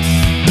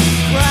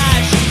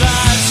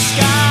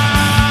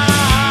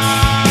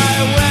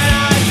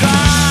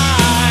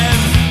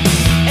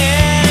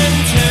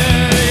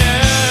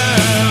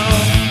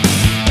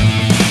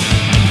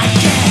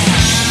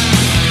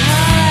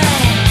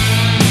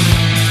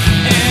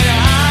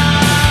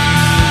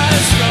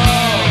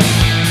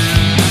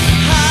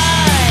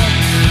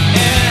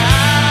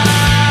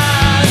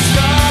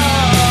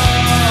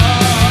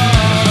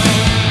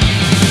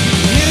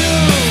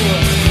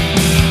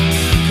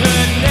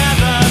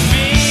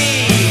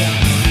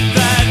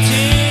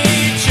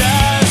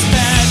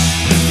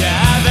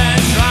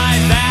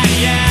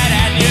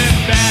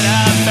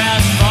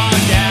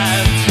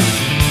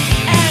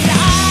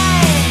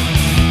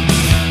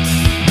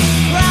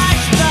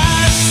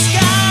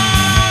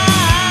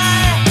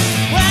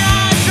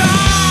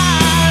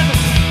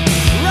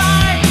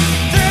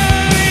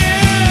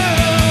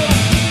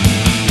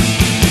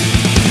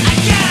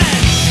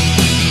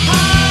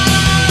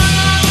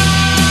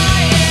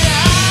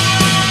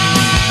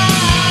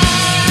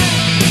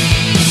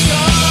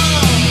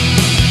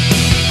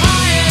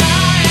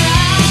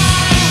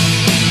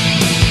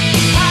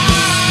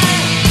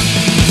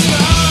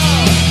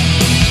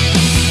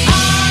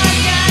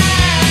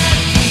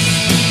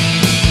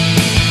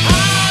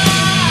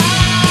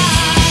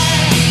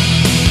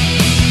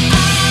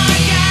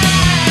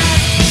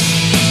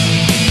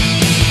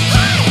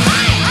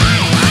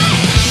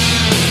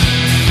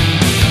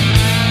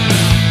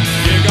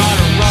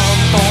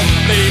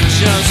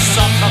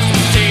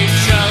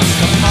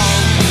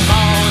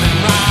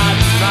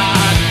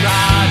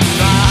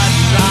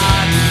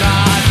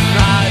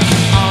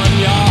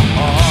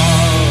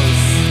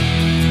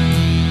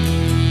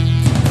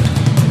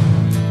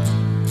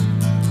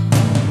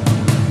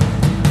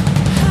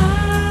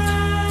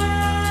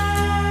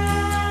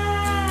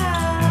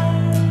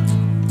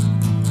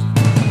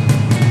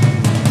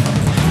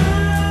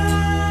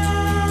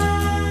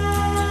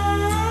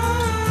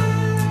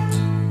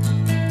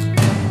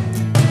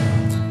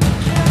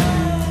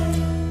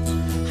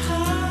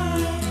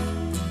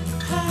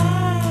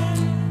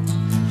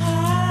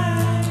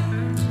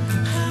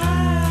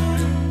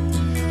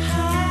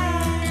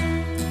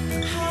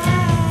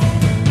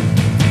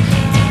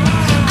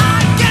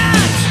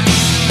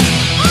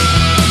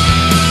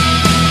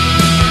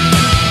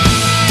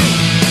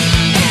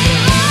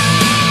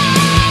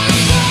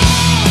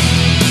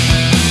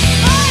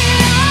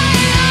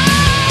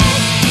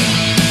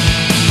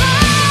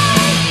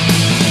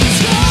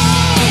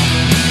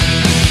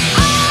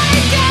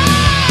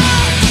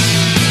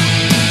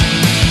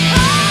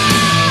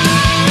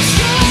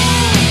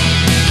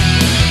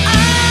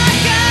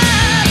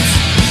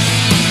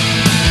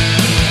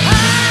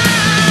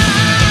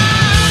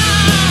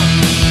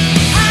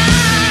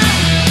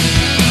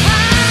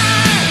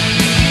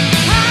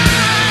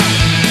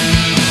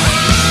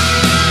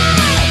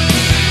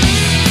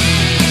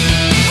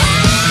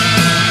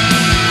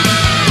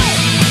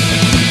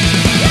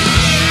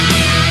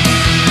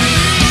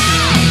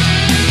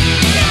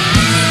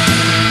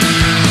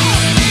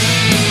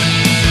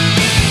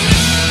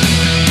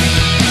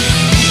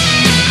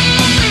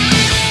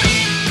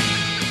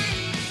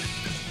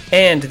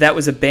And that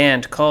was a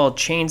band called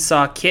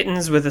Chainsaw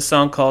Kittens with a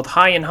song called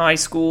High in High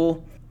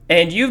School.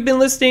 And you've been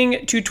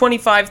listening to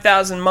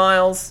 25,000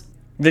 Miles,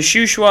 the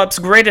Shuswap's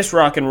greatest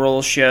rock and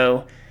roll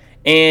show.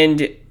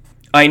 And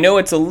I know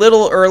it's a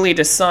little early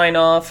to sign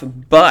off,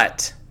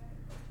 but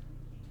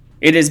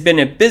it has been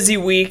a busy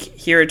week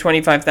here at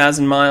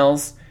 25,000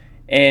 Miles.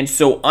 And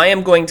so I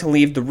am going to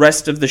leave the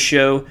rest of the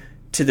show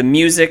to the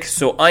music.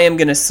 So I am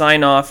going to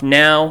sign off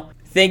now.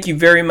 Thank you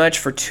very much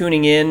for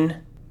tuning in.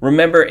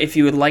 Remember, if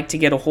you would like to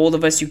get a hold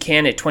of us, you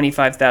can at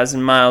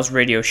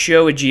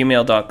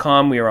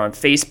 25,000milesradioshow@gmail.com. We are on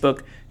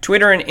Facebook,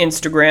 Twitter, and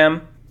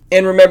Instagram.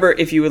 And remember,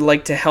 if you would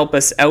like to help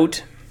us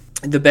out,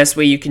 the best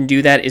way you can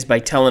do that is by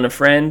telling a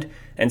friend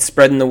and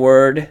spreading the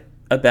word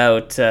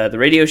about the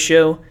radio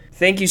show.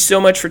 Thank you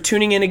so much for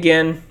tuning in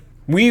again.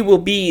 We will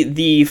be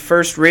the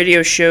first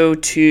radio show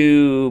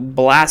to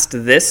blast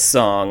this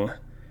song.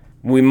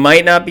 We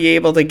might not be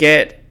able to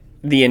get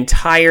the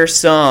entire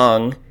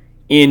song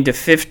into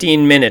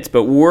 15 minutes,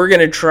 but we're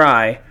going to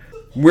try.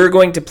 We're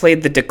going to play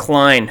The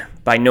Decline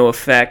by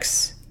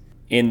NoFX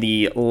in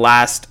the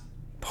last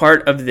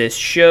part of this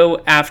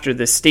show after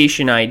the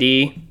station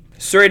ID.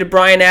 Sorry to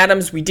Brian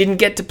Adams, we didn't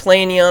get to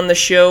play any on the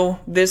show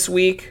this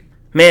week.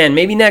 Man,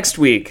 maybe next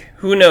week.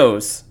 Who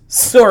knows?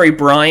 Sorry,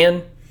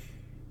 Brian.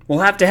 We'll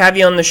have to have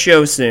you on the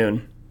show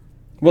soon.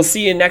 We'll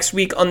see you next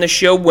week on the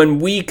show when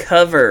we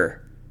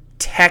cover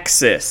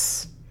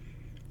Texas.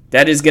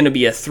 That is going to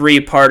be a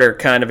 3-parter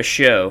kind of a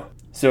show.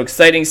 So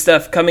exciting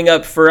stuff coming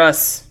up for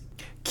us.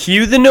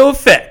 Cue the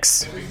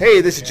NoFX.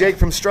 Hey, this is Jake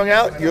from Strung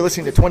Out. You're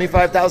listening to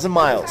 25,000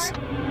 Miles.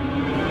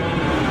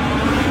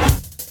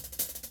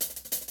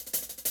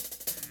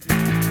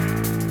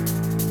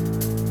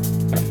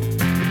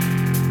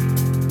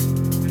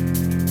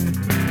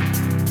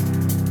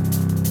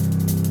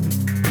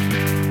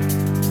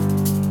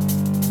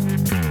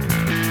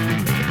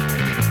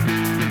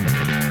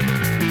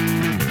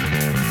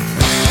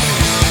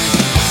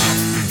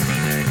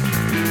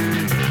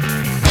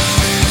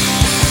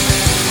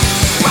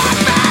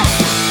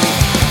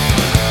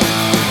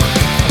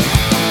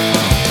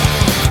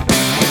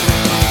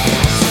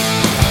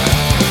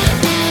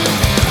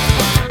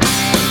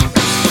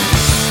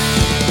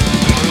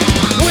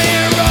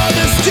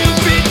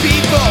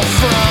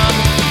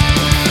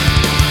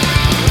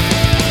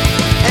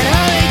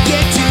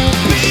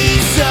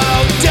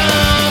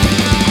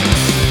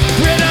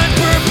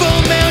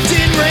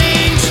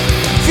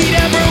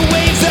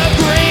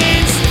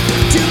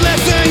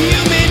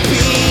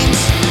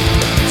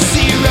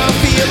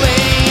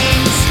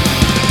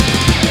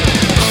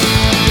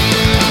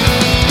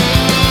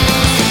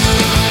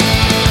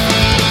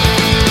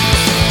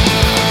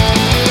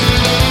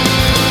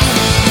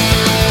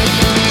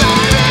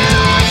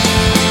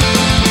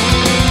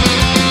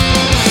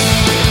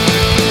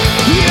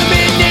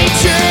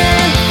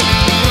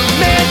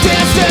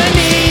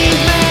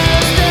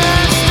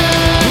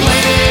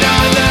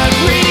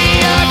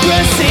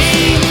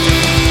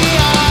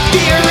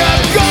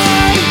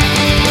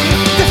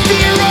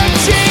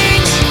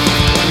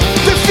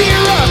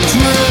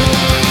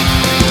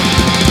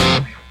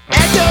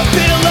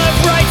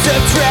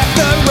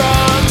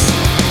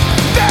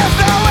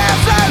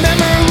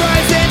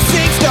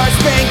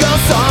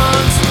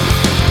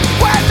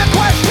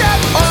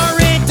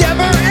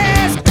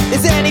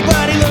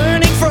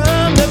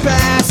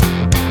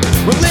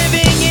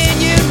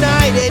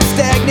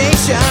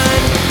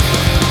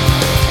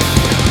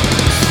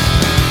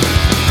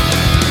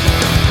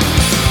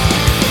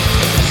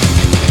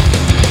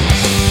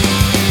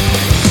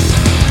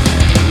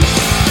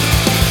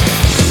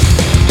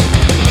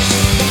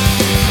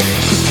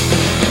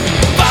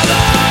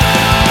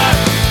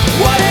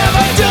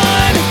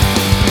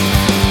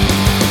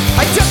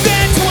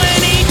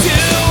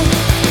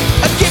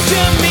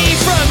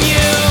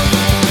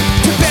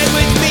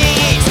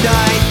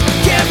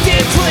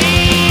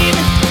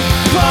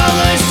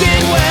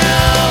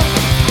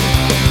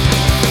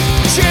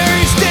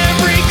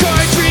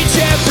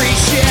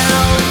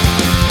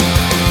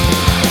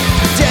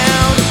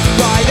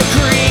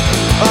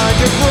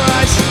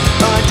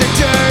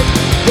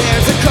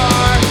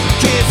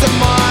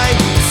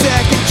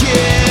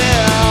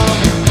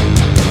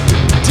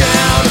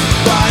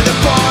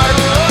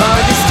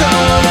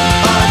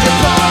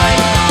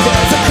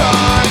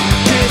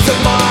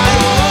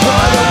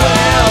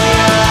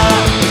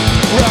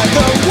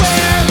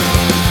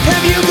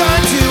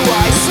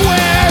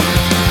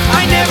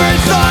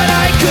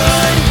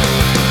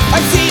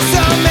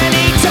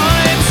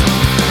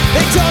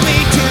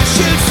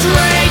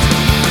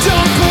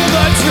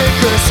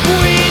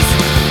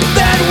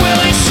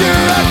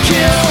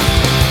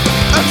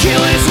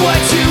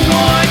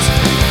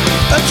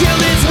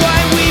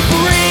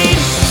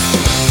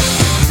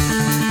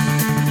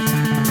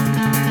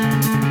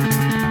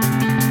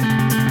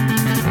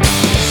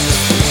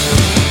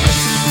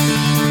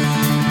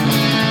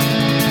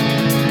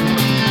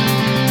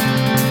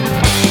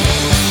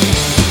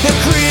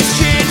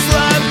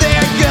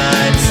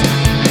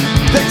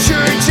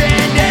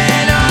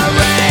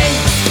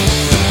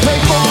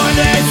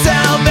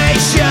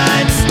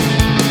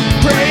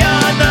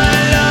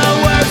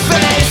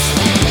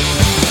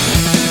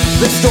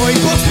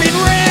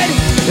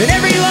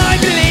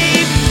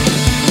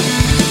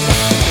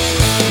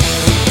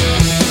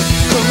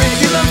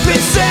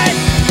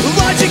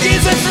 Magic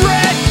is a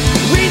threat.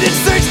 Reasons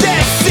search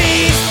that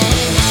seas.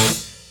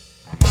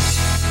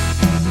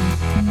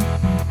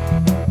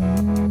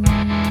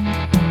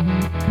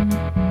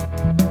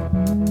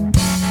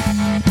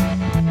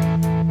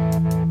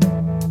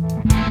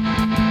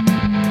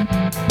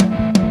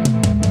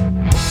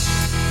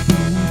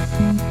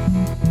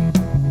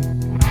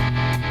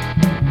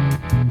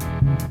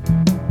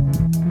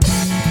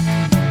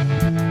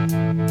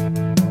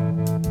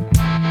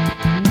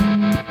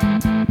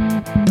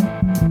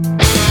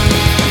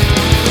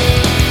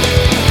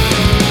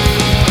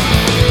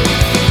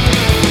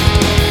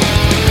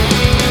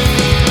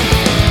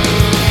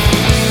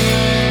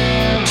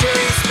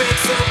 Jerry spent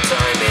some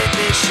time in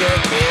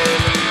Michigan.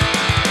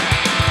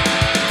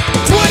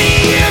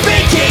 20-year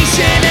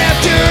vacation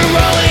after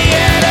all he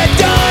had a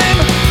dime.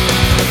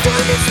 A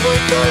diamond's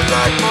worth a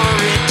lot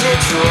more in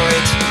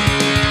Detroit.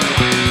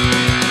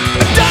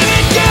 A dime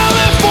in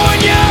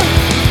California,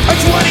 a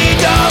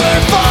 $20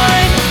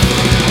 fine.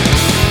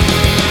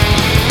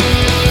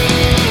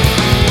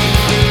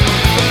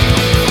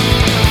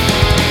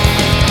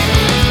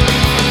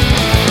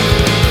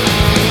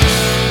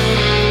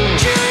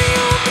 Jerry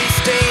only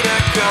stayed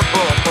a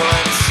couple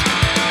months.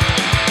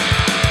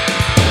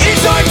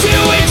 It's hard to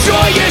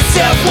enjoy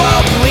yourself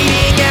while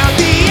bleeding out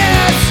the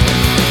ass.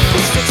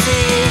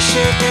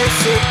 Asphyxiation is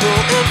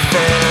simple and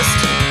fast.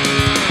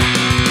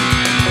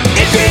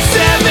 It's been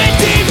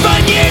 17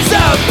 fun years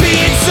of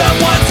being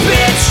someone's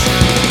bitch.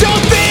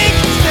 Don't think.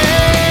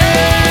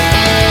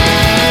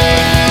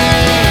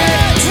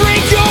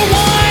 Drink your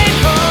wine.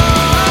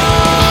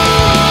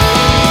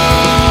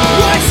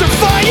 Watch the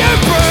fire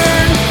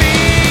burn.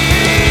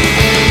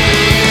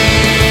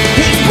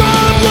 His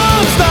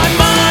problems, not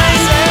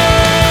mine.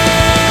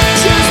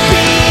 Just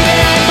be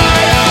there,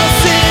 my own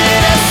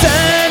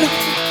citizen.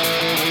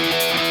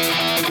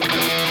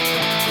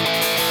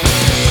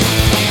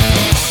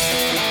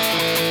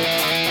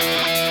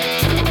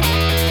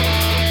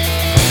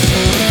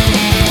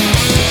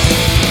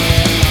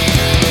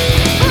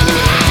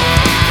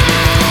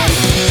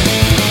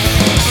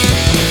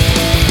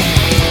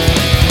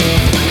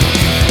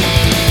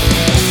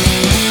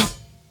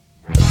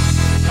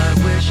 I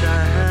wish I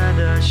had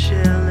a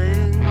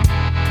shilling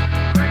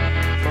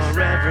for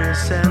every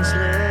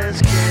senseless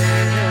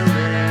killing.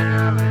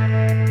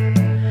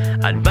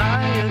 I'd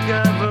buy a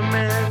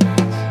government.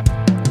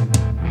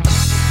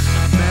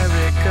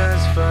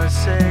 America's for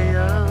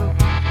sale,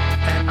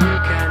 and you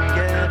can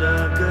get a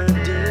good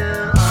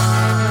deal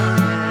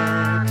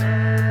on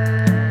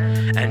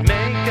it and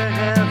make a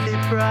healthy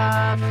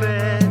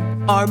profit.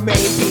 Or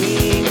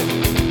maybe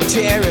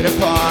tear it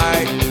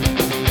apart.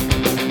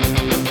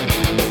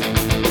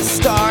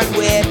 Start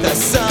with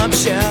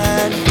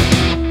assumption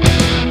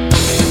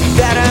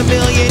that a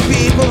million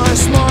people are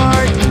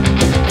smart,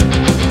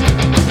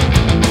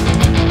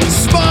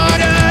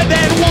 smarter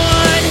than one.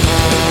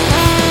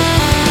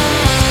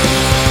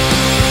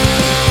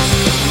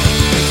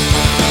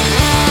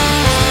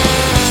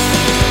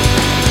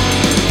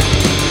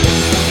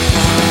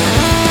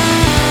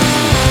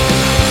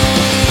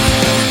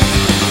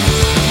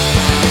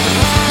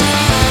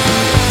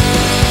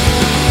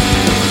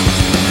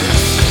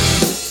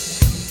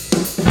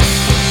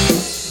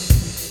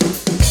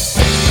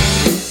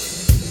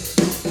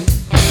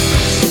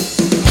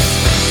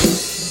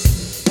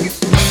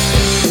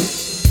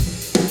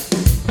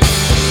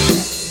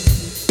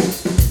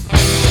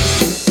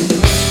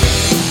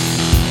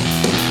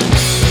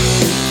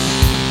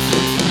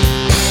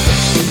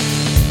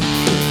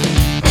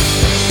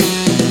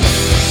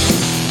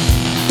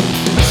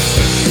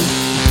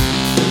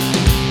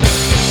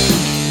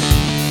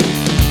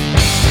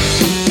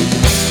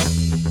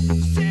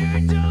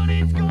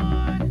 Serotonin's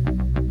gone.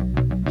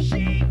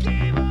 She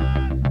gave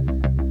up,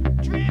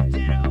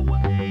 drifted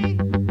away.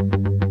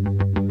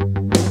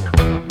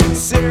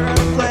 Sarah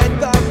let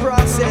the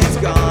process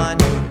gone.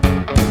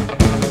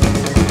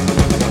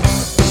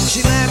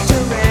 She left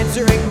her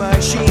answering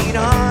machine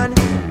on.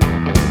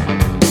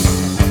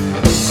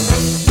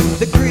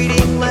 The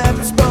greeting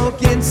left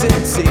spoken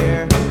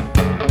sincere.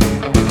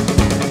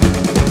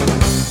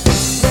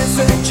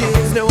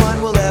 Messages no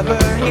one will ever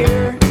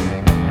hear.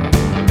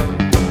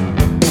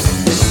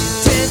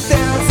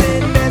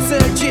 10,000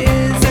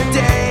 messages a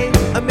day,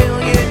 a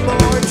million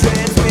more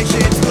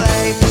transmissions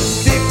play.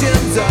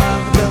 Victims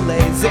of the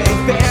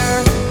laissez-faire.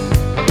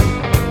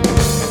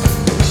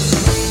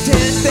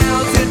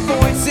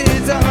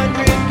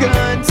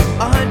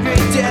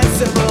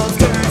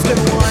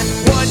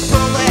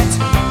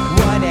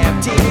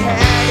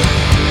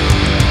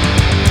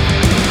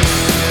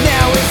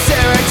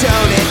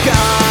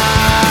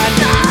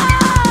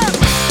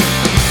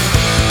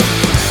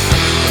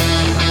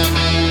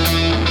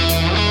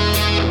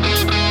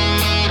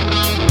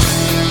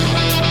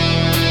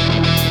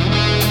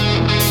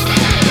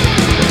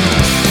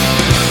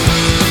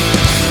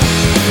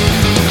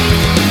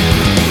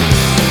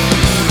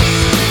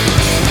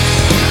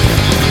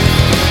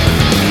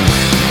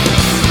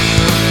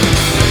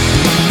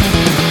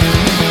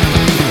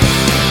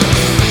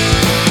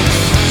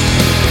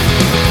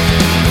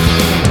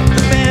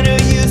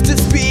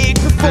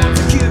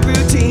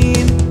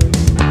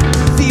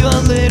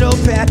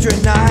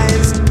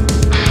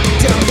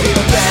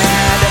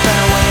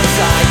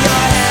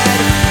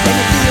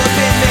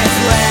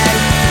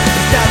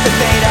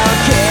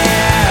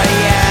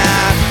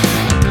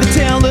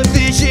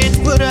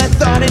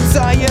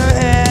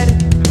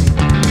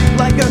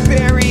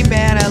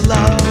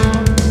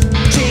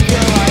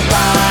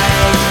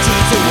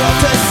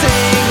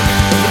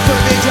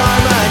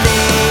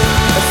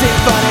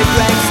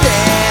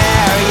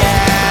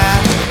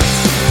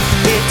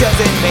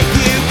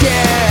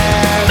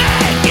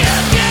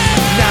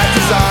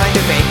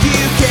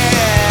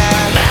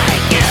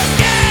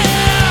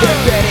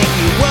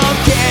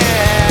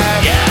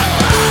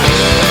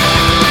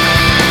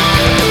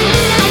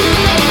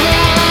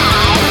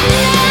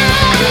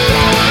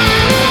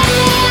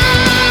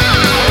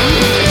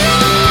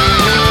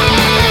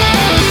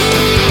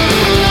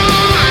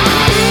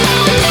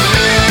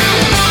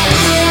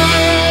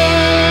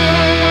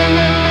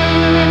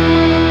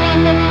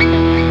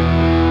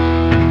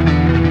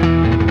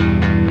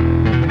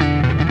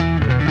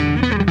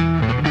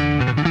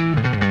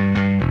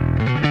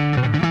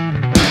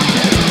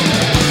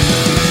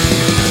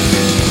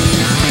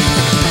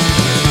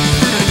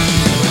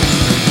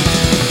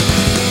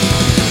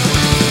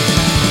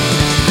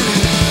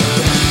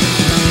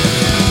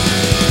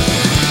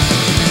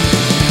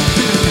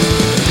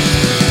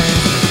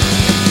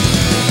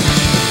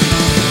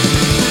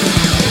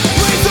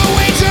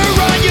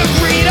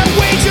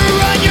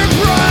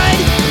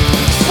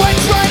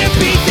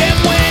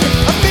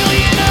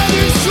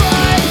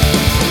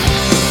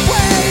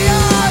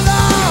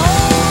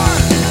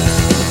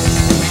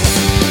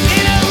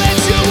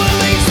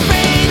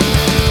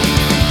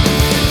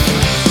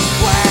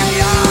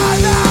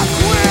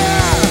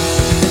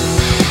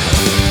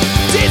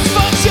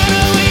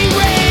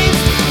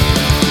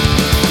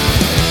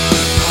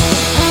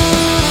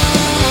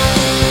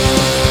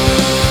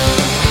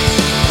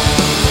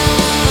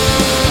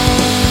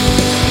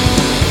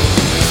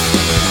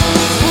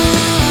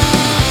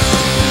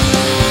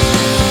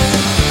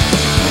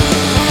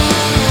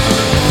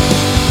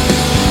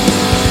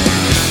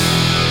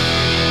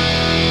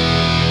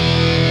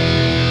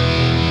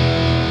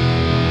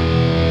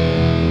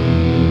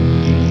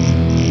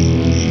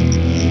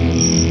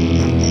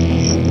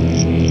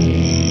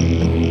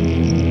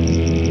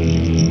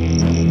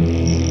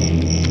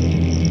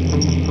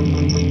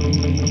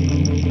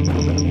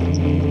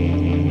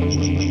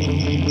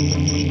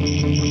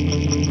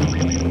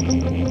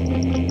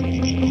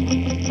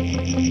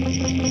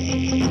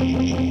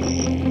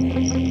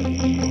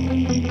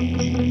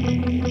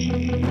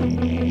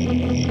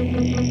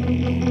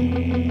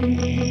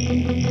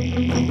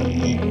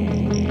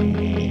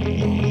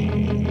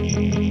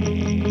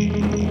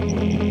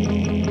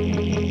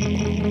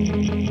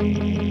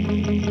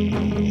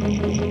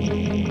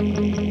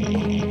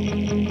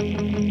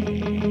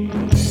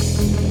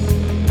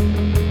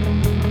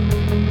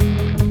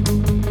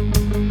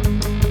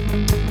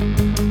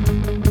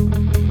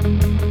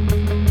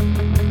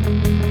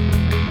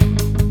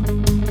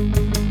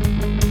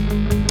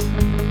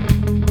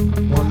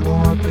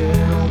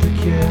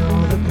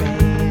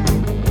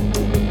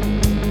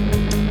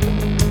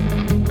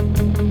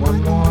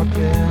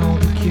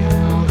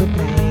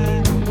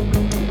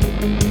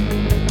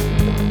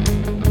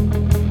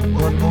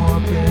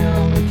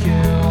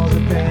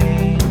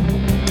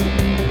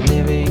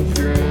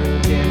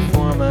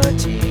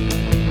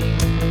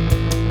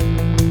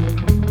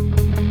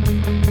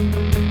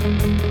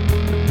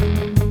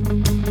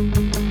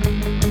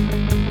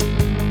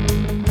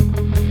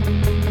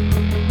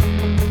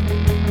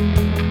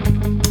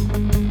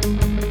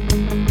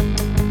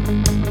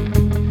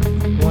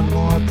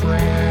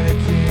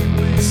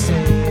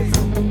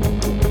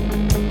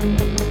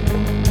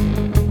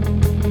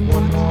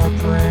 more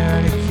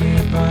prayer to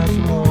keep us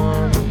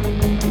warm.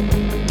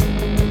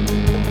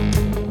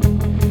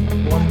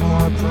 One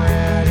more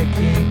prayer to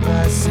keep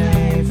us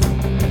safe.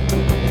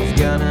 It's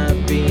gonna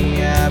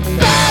be a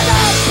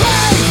better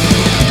place.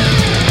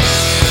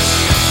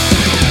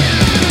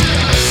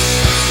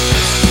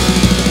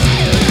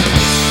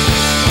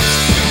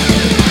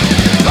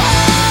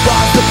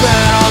 Lost the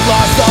battle,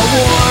 lost the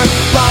war,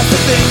 lost the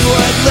things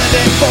worth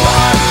living for,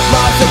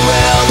 lost the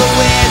will to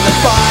win the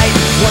fight.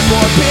 One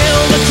more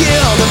pill to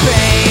kill the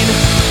pain.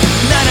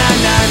 Na na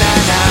na na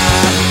na,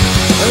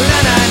 na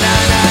na na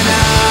na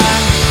na,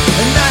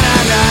 na na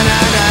na na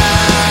na,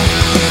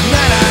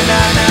 na na na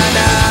na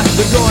na.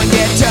 The going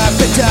get tough,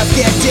 the tough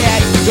get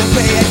dead. Don't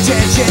pay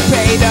attention,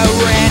 pay the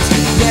rent.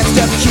 Next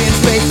of kin,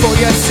 pay for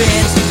your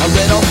sins. A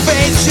little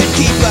faith should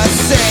keep us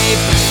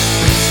safe.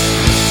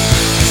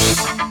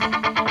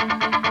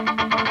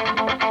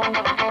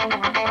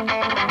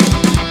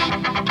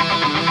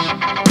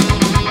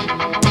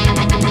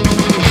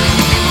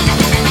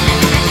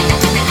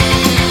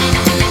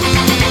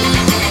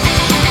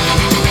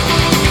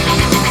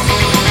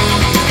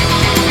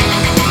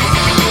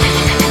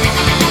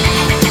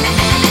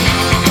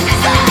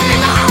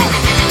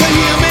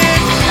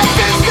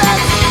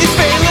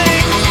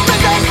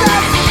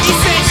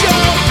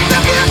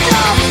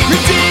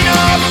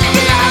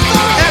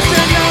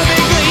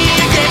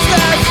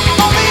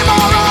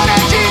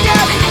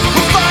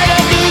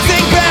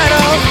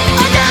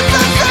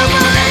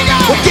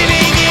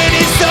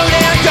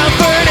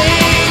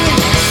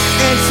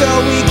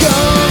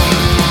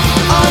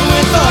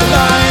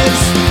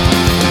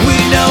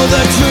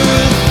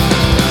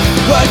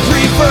 But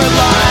grief for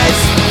lies,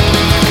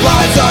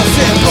 lies are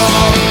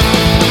simple,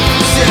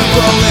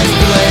 simple is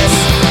bliss.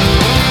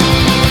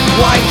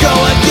 Why go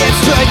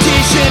against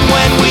tradition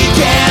when we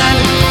can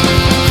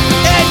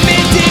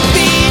admit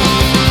defeat,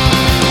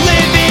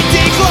 live in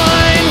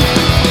decline,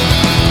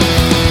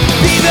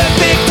 be the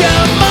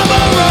victim of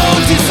our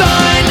own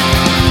design?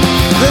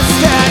 The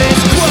status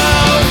quo,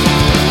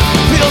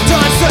 built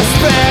on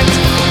suspect.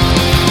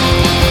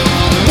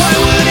 Why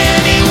would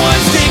anyone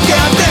stick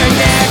out their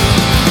neck?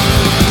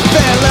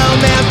 Fellow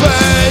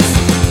members,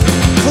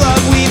 club,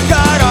 we've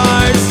got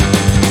ours.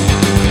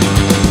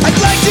 I'd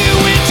like to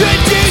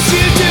introduce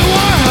you to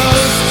our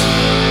host.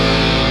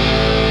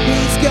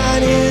 He's got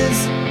his,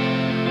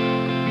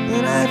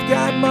 and I've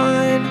got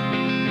mine.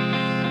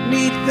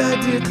 Meet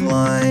the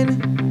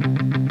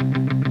decline.